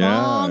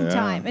 Long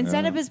time. And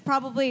stand-up is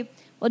probably...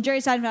 Well, Jerry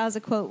Seinfeld has a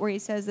quote where he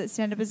says that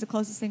stand-up is the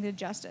closest thing to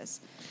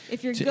justice.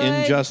 If you're good...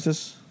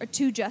 injustice? Or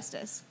to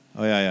justice.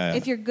 Oh, yeah.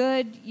 If you're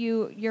good,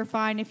 you're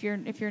fine. If you're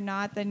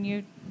not,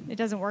 then it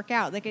doesn't work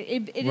out. Like,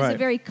 it is a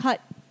very cut...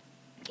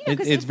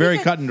 it's very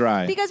cut and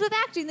dry. Because with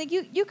acting, like,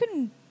 you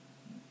can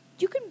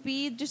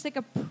be just like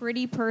a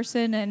pretty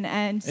person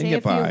and say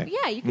get by.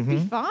 You can be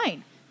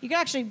fine. You can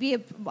actually be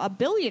a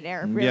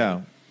billionaire, really.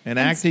 Yeah. And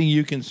acting,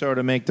 you can sort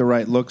of make the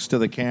right looks to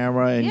the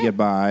camera and get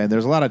by. And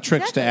there's a lot of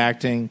tricks to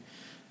acting.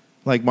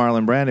 Like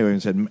Marlon Brando even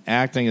said,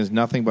 acting is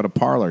nothing but a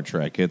parlor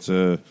trick.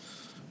 And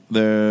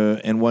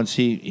once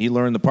he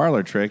learned the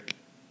parlor trick,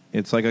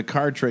 it's like a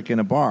card trick in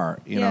a bar,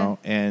 you know,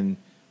 and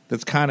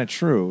that's kind of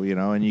true,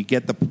 and you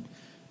get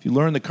if you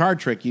learn the card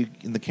trick,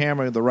 in the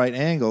camera at the right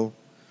angle,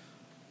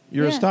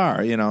 you're a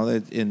star,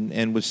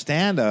 and with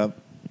stand-up,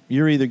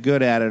 you're either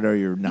good at it or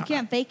you're not. You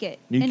can't fake it.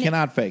 You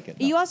cannot fake it.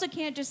 No. You also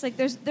can't just,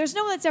 there's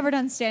no one that's ever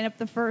done stand-up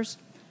the first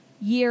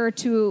year or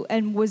two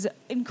and was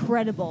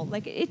incredible.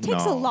 Like, it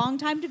takes a long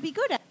time to be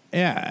good at it.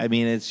 Yeah, I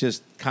mean, it's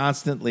just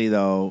constantly,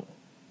 though,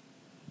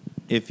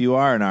 if you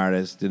are an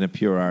artist and a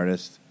pure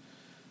artist,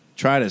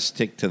 try to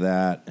stick to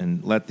that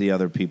and let the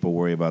other people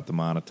worry about the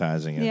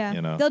monetizing it.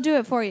 Yeah, they'll do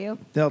it for you.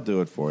 They'll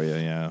do it for you,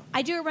 yeah.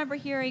 I do remember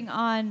hearing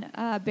on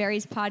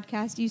Barry's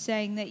podcast you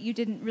saying that you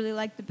didn't really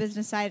like the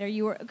business side, or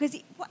you were, because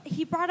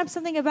he brought up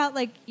something about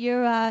like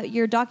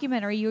your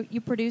documentary.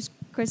 You produced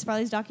Chris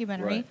Farley's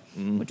documentary,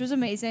 which was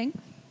amazing.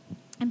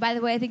 And by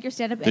the way, I think your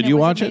stand-up. Did you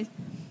watch it?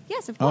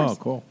 Yes, of course. Oh,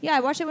 cool. Yeah, I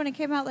watched it when it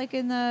came out,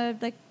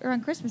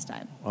 around Christmas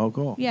time. Oh,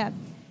 cool. Yeah,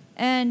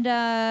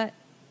 and.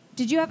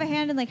 Did you have a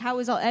hand in how it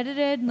was all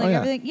edited and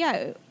everything?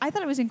 Yeah, I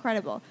thought it was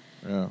incredible.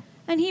 Yeah.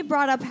 And he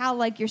brought up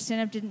how your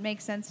stand-up didn't make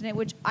sense in it,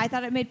 which I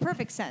thought it made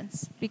perfect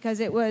sense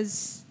because it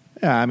was.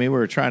 Yeah, I mean, we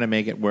were trying to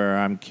make it where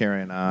I'm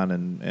carrying on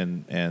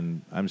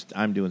and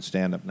I'm doing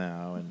stand-up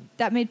now, and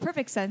that made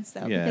perfect sense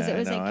though because it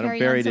was carrying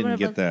Barry on. Didn't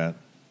get that.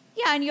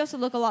 Yeah, and you also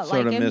look a lot sort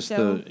like of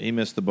him. He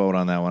missed the boat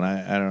on that one.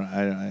 I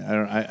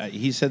don't.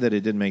 He said that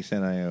it didn't make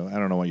sense. I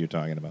don't know what you're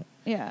talking about.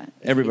 Yeah.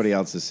 Everybody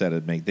else has said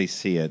it. They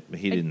see it.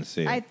 He didn't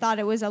see it. I thought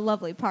it was a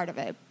lovely part of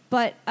it,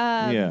 but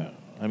yeah.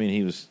 I mean,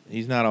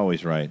 he's not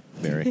always right,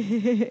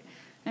 Barry.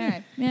 All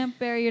right, yeah,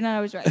 Barry, you're not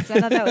always right. I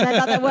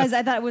thought it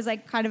was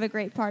kind of a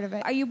great part of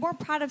it. Are you more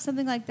proud of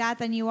something like that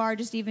than you are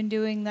just even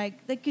doing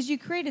because you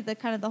created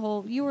the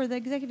whole? You were the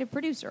executive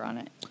producer on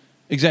it.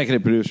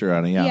 Executive producer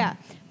on it, yeah. Yeah,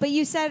 but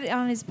you said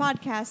on his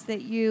podcast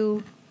that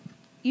you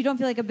don't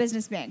feel like a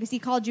businessman because he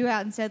called you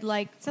out and said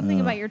something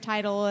about your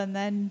title and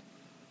then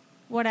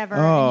whatever. Oh,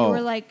 and you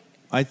were like,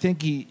 I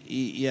think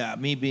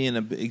me being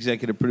an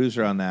executive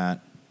producer on that.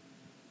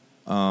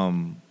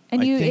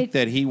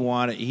 That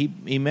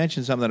he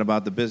mentioned something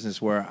about the business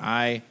where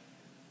I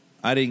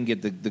didn't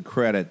get the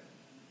credit.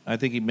 I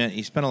think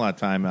he spent a lot of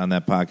time on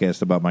that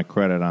podcast about my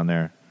credit on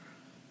there.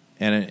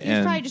 And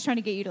he's probably just trying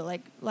to get you to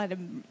let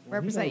him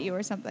represent you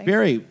or something.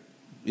 Barry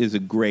is a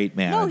great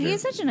manager. No, he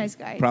is such a nice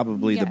guy.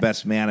 Probably the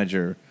best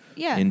manager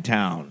in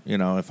town.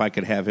 If I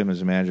could have him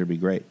as a manager, it'd be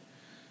great.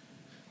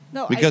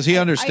 No, because he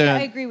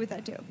understands. I agree with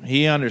that too.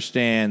 He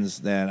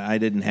understands that I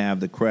didn't have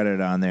the credit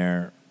on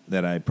there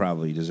that I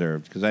probably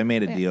deserved because I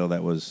made a deal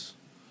that was.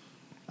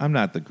 I'm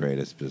not the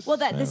greatest business. Well,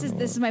 this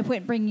is my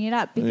point in bringing it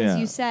up because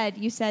you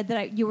said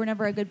that you were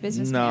never a good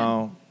businessman.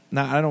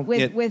 No, I don't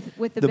get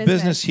with the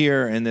business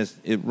here, and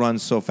it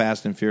runs so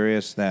fast and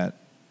furious that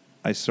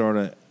I sort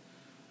of.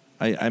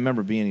 I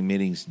remember being in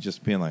meetings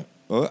just being like,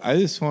 "Oh, I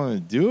just want to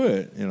do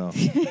it,"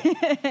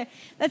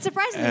 That's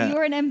surprising. You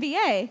were an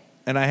MBA.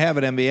 And I have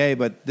an MBA,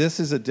 but this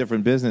is a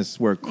different business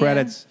where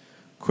credits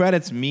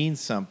mean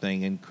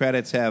something, and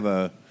credits have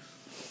a.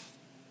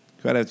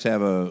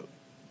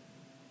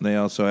 They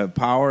also have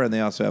power, and they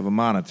also have a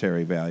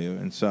monetary value,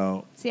 and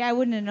so. See, I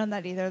wouldn't have known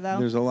that either, though.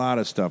 There's a lot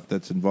of stuff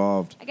that's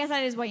involved. I guess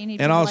that is what you need.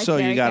 And also,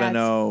 you got to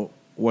know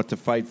what to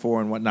fight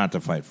for and what not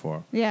to fight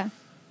for. Yeah.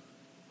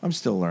 I'm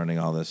still learning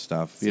all this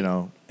stuff,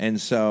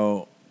 and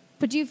so.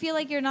 But do you feel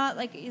like you're not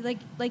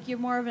like you're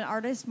more of an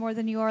artist more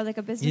than you are like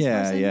a business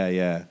person?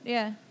 Yeah.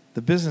 Yeah.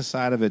 The business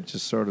side of it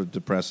just sort of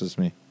depresses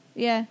me.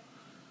 Yeah.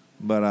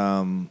 But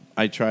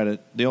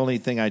the only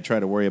thing I try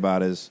to worry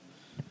about is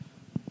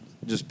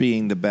just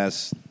being the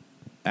best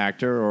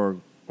actor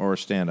or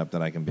stand-up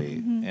that I can be.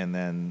 Mm-hmm. And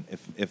then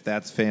if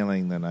that's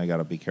failing, then I got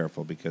to be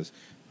careful because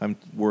I'm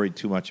worried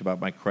too much about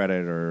my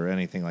credit or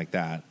anything like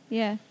that.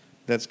 Yeah.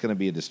 That's going to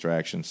be a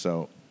distraction.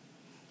 So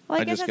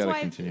I guess just got to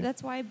continue.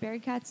 That's why Barry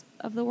Katz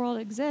of the world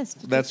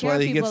exists. That's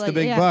why he gets the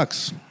big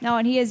bucks. No,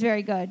 and he is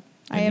very good.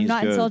 And I am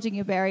not insulting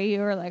you, Barry.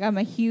 You were like,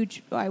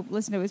 I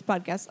listen to his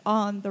podcast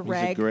on the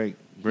reg. He's a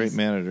great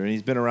manager, and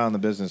he's been around the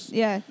business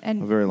and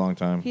a very long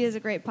time. He has a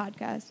great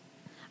podcast.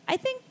 I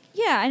think,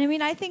 and I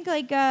mean, I think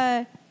like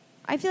I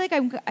feel like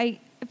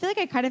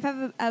I kind of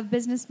have a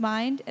business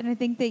mind, and I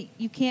think that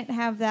you can't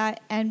have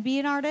that and be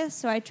an artist.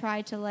 So I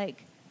try to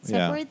like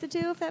separate the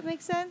two, if that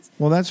makes sense.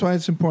 Well, that's why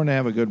it's important to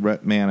have a good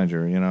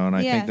manager, and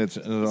I think that's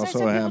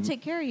also people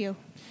take care of you.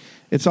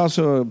 It's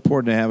also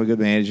important to have a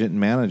good agent and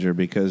manager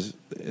because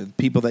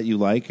people that you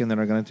like and then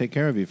are going to take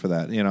care of you for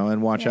that,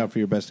 and watch out for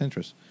your best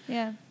interests.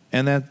 Yeah.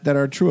 And that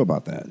are true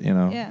about that,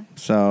 Yeah.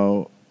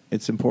 So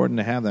it's important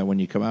to have that when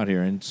you come out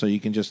here, and so you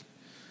can just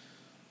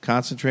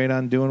concentrate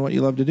on doing what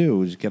you love to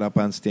do. Just get up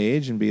on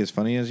stage and be as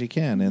funny as you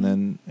can,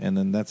 and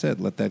then that's it.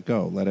 Let that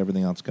go. Let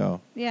everything else go.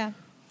 Yeah.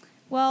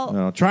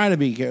 Well, try to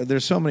be.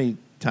 There's so many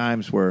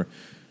times where.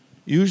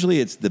 Usually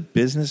it's the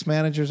business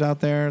managers out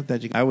there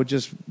that I would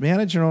just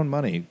manage your own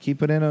money.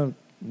 Keep it in a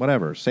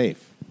whatever,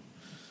 safe.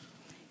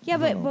 Yeah,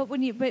 but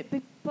when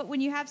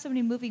you have so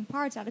many moving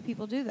parts, how do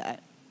people do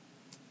that?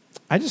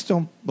 I just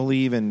don't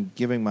believe in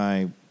giving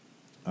my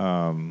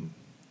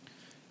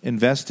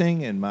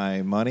investing and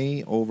my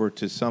money over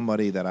to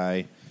somebody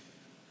that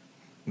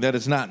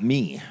is not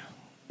me.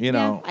 I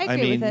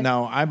agree with it.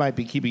 Now I might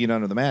be keeping it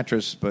under the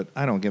mattress, but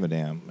I don't give a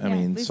damn. I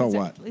mean, so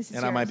what?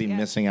 And I might be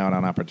missing out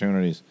on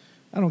opportunities.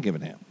 I don't give a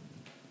damn.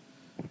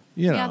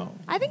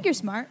 I think you're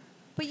smart.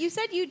 But you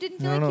said you didn't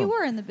feel like you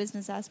were in the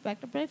business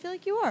aspect, but I feel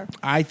like you are.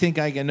 I think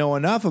I can know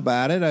enough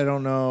about it. I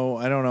don't know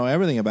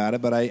everything about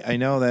it, but I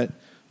know that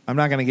I'm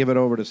not going to give it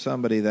over to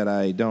somebody that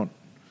I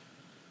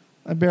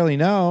barely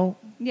know.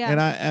 Yeah.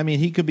 And I mean,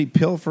 he could be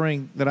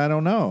pilfering that I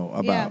don't know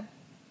about. Yeah.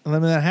 I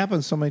mean, that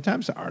happens so many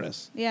times to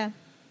artists. Yeah.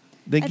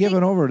 They give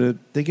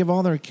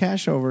all their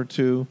cash over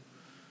to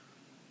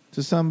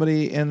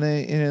somebody, and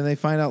they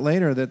find out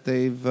later that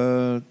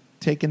they've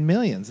taken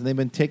millions, and they've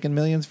been taking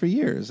millions for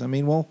years. I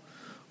mean, well,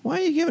 why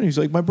are you giving it? He's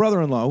like, my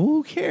brother-in-law.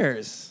 Who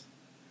cares?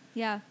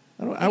 Yeah.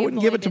 I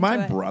wouldn't give it to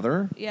my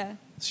brother. Yeah.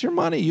 It's your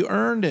money. You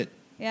earned it.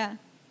 Yeah.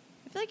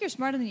 I feel like you're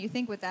smarter than you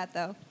think with that,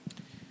 though.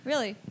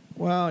 Really.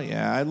 Well,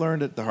 yeah, I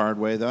learned it the hard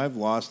way, though. I've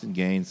lost and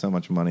gained so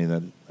much money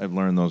that I've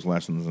learned those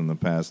lessons in the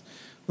past.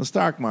 The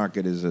stock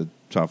market is a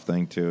tough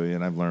thing, too,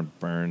 and I've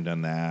burned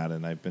on that,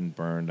 and I've been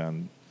burned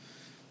on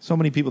so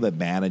many people that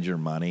manage your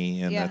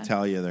money, and that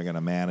tell you they're going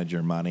to manage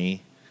your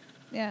money.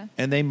 Yeah.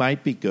 And they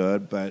might be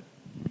good,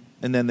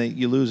 and then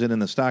you lose it in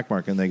the stock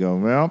market, and they go,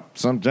 well,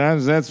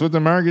 sometimes that's what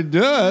the market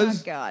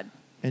does. Oh, God.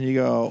 And you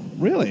go,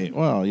 really?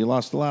 Well, you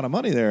lost a lot of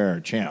money there,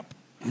 champ.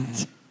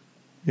 He's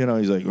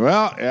like,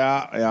 well,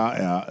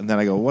 yeah. And then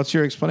I go, what's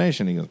your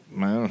explanation? He goes,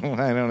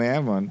 I don't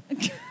have one.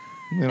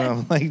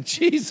 Like,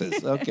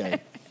 Jesus,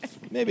 okay.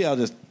 Maybe I'll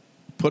just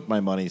put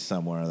my money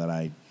somewhere that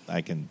I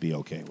can be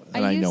okay with.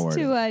 And I know where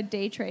used to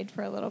day trade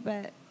for a little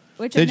bit,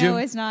 which I know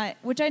is not.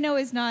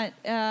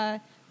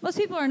 Most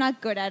people are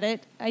not good at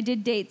it. I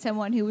did date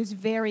someone who was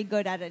very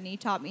good at it, and he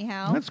taught me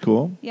how. That's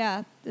cool.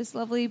 Yeah, this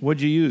lovely.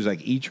 What'd you use,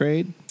 like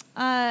E-Trade?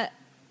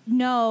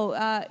 No,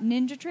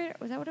 Ninja Trader.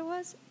 Was that what it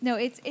was? No,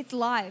 it's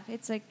live.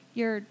 It's like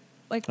you're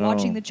like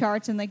watching the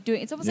charts and like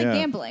doing. It's almost like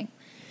gambling.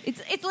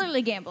 It's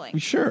literally gambling.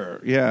 Sure,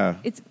 yeah.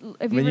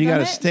 You got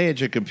to stay at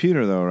your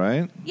computer though,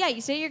 right? Yeah,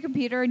 you stay at your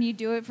computer and you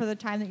do it for the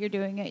time that you're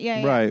doing it.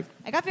 Yeah. Right.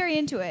 I got very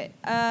into it.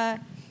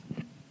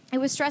 It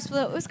was stressful.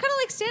 It was kind of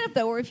like stand-up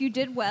though, where if you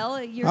did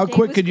well, your How day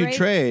quick was could great. you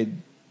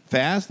trade?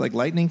 Fast, like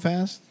lightning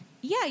fast?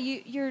 Yeah,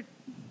 you're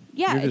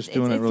just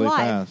doing it really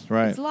live. fast,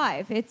 right? It's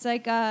live. It's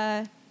like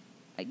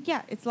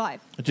it's live.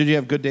 Did you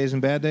have good days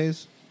and bad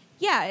days?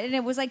 Yeah, and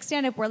it was like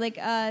stand-up where like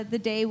the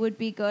day would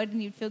be good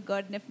and you'd feel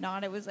good, and if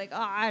not, it was like,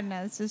 oh,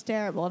 no, this is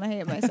terrible, and I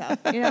hate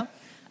myself. Do you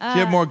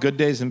have more good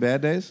days than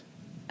bad days?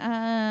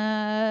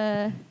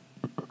 You're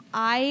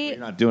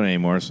not doing it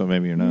anymore, so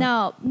maybe you're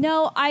not.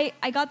 No. I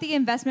got the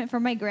investment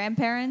from my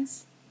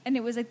grandparents, and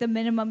it was like the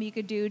minimum you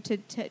could do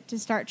to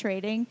start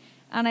trading,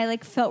 and I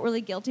like felt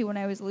really guilty when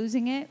I was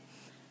losing it.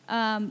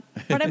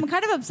 But I'm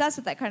kind of obsessed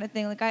with that kind of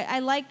thing. Like I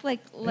liked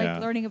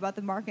learning about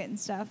the market and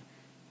stuff,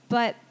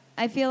 but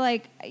I feel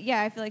like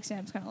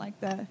stand-up's kind of like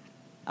the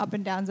up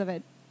and downs of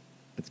it.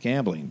 It's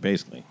gambling,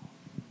 basically.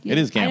 Yeah. It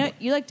is gambling.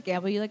 You like to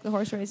gamble. You like the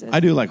horse races. I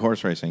do like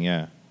horse racing,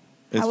 yeah.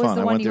 It's How fun. was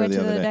the one you went to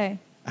the other day?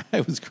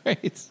 It was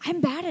great. I'm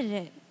bad at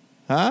it.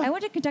 Huh? I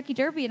went to Kentucky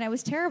Derby, and I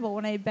was terrible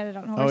when I betted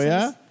on horses. Oh,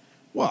 yeah?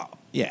 Well,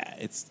 yeah,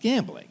 it's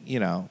gambling,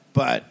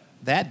 But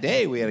that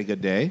day, we had a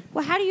good day.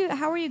 Well,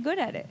 how are you good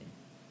at it?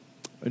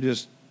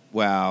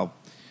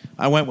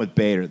 I went with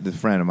Bader, the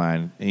friend of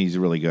mine, and he's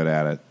really good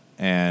at it.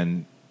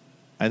 And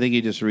I think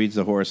he just reads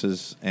the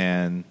horses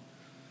and...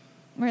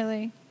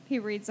 Really? He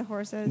reads the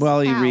horses? Well,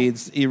 he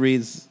reads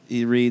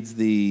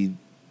the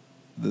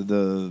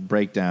the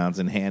breakdowns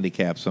and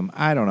handicaps them.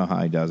 I don't know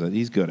how he does it.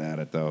 He's good at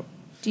it, though.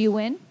 Do you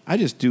win? I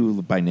just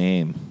do by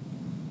name.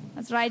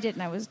 That's what I did,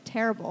 and I was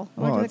terrible.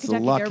 Well, it's a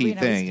lucky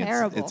thing.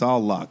 It's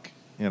all luck,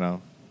 you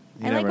know.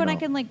 I like when I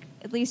can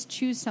at least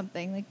choose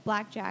something like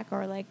blackjack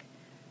or I like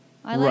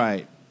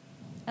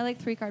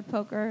 3-card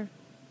poker.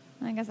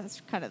 I guess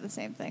that's kind of the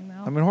same thing,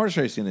 though. I mean, horse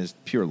racing is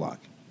pure luck.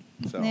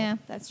 So. Yeah,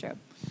 that's true.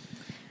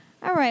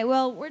 All right,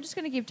 well, we're just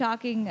going to keep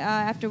talking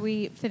after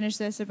we finish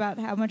this about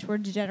how much we're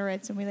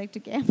degenerates and we like to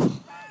gamble.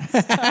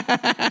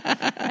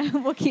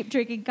 We'll keep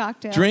drinking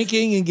cocktails.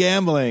 Drinking and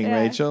gambling,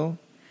 yeah. Rachel.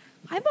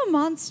 I'm a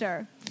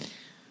monster.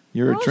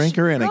 You're a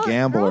drinker and a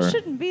gambler. Girls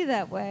shouldn't be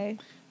that way.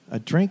 A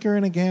drinker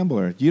and a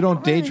gambler. You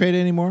don't day trade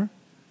anymore?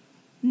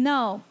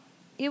 No.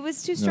 It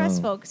was too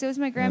stressful because it was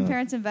my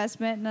grandparents'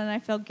 investment, and then I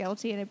felt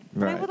guilty.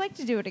 But I would like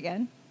to do it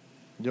again.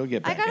 You'll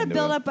get back I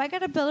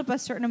gotta build up a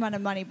certain amount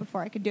of money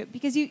before I can do it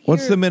because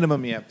What's the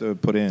minimum you have to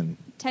put in?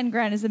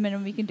 $10,000 is the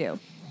minimum you can do.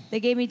 They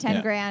gave me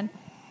 $10,000, and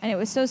it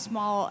was so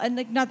small, and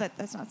not that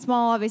that's not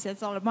small. Obviously,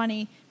 that's a lot of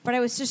money, but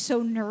I was just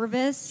so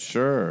nervous.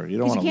 Sure, you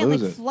don't want to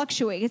lose it. You can't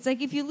fluctuate. It's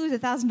like if you lose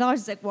 $1,000,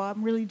 it's like, well,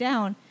 I'm really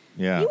down.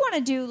 Yeah. You want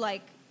to do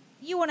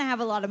you want to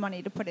have a lot of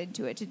money to put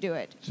into it to do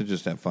it. To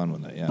just have fun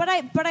with it, yeah. But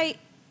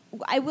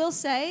I will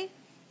say,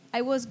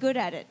 I was good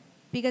at it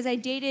because I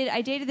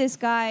dated this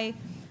guy.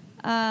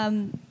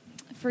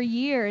 For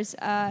years,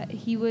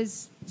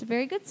 it's a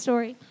very good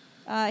story.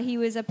 He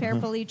was a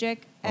paraplegic,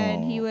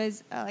 and he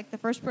was the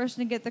first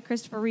person to get the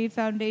Christopher Reeve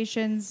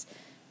Foundation's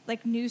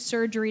new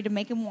surgery to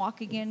make him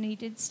walk again. He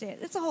did stand.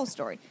 It's a whole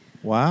story.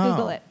 Wow.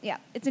 Google it. Yeah,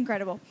 it's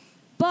incredible.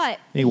 But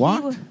he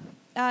walked.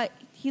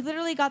 He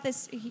literally got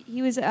this.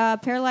 He was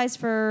paralyzed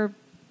for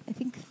I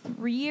think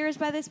 3 years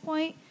by this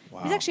point. Wow.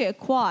 He was actually a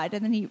quad,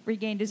 and then he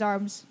regained his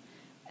arms.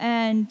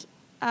 And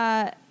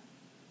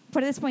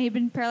but at this point, he'd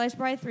been paralyzed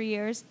for 3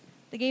 years.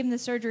 They gave him the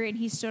surgery, and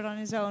he stood on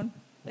his own,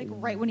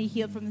 right when he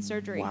healed from the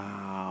surgery.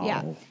 Wow.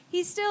 Yeah.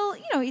 He's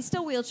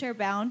still wheelchair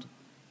bound,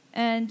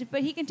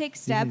 but he can take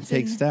steps. He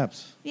can take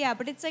steps. Yeah,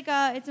 but it's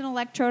it's an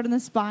electrode in the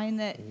spine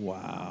that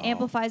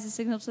amplifies the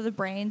signal to the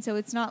brain, so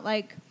it's not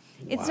like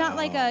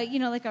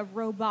a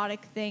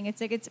robotic thing.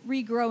 It's it's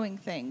regrowing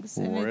things.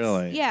 And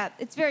really?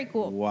 It's very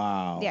cool.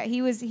 Wow. Yeah,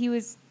 he was.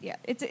 Yeah,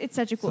 it's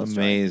such a cool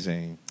story.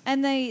 Amazing.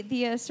 And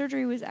the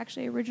surgery was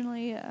actually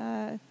originally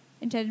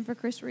intended for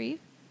Chris Reeve.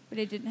 But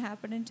it didn't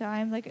happen in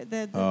time.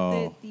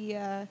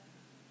 The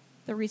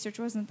research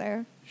wasn't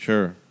there.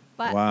 Sure.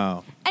 But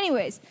wow.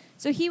 Anyways,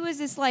 so he was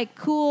this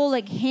cool,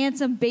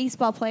 handsome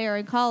baseball player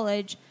in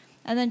college,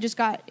 and then just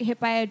got hit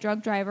by a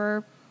drunk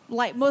driver.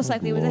 Most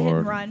likely it was a hit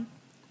and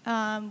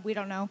run. We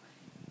don't know.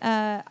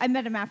 I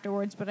met him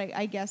afterwards, but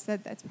I guess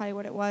that's probably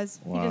what it was.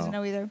 Wow. He doesn't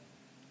know either.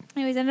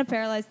 Anyways, ended up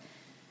paralyzed.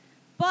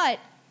 But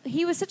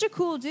he was such a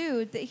cool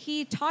dude that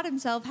he taught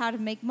himself how to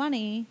make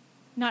money.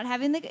 Not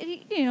having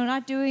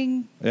not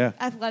doing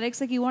athletics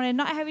like he wanted,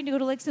 not having to go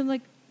to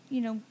some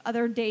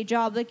other day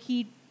job.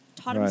 He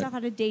taught himself how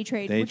to day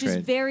trade, which is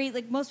very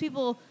most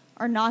people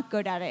are not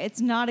good at it. It's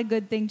not a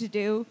good thing to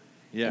do.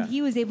 Yeah. And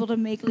he was able to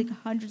make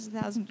hundreds of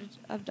thousands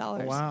of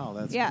dollars. Wow,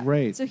 that's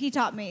great. So he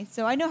taught me.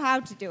 So I know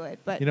how to do it,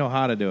 but you know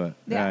how to do it,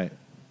 yeah. Right?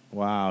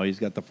 Wow, he's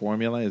got the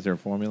formula. Is there a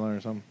formula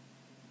or something?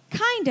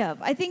 Kind of.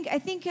 I think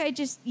I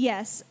just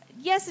yes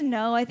and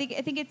no. I think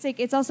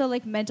it's also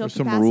mental There's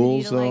capacity some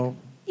rules, to though.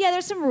 Yeah,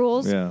 there's some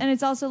rules, and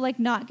it's also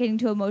not getting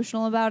too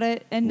emotional about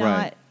it, and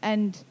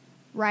and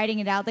riding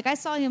it out. I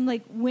saw him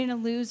win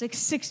and lose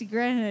 $60,000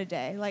 in a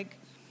day.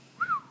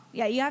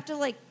 Yeah, you have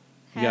to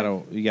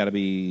you gotta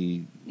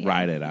be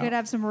ride it out. You gotta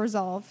have some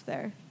resolve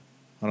there.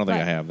 I don't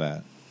think I have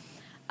that.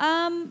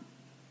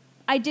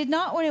 I did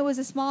not when it was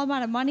a small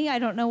amount of money. I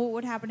don't know what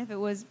would happen if it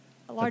was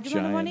a large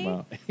amount of money.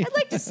 I'd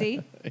like to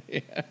see,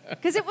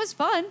 because it was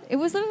fun. It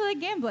was literally like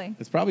gambling.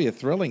 It's probably a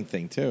thrilling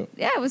thing too.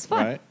 Yeah, it was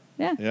fun. Right?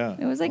 Yeah.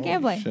 It was like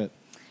gambling. Shit.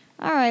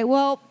 All right.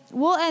 Well,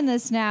 we'll end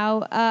this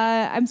now.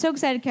 I'm so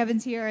excited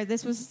Kevin's here.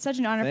 This was such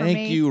an honor for me.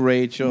 Thank you,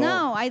 Rachel.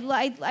 No, I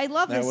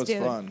love this dude.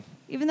 That was fun.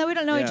 Even though we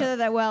don't know each other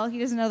that well, he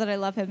doesn't know that I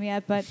love him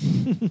yet, but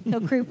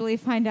he'll creepily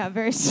find out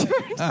very soon.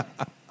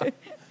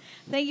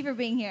 Thank you for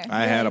being here.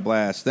 I had a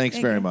blast. Thanks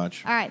very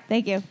much. All right.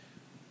 Thank you.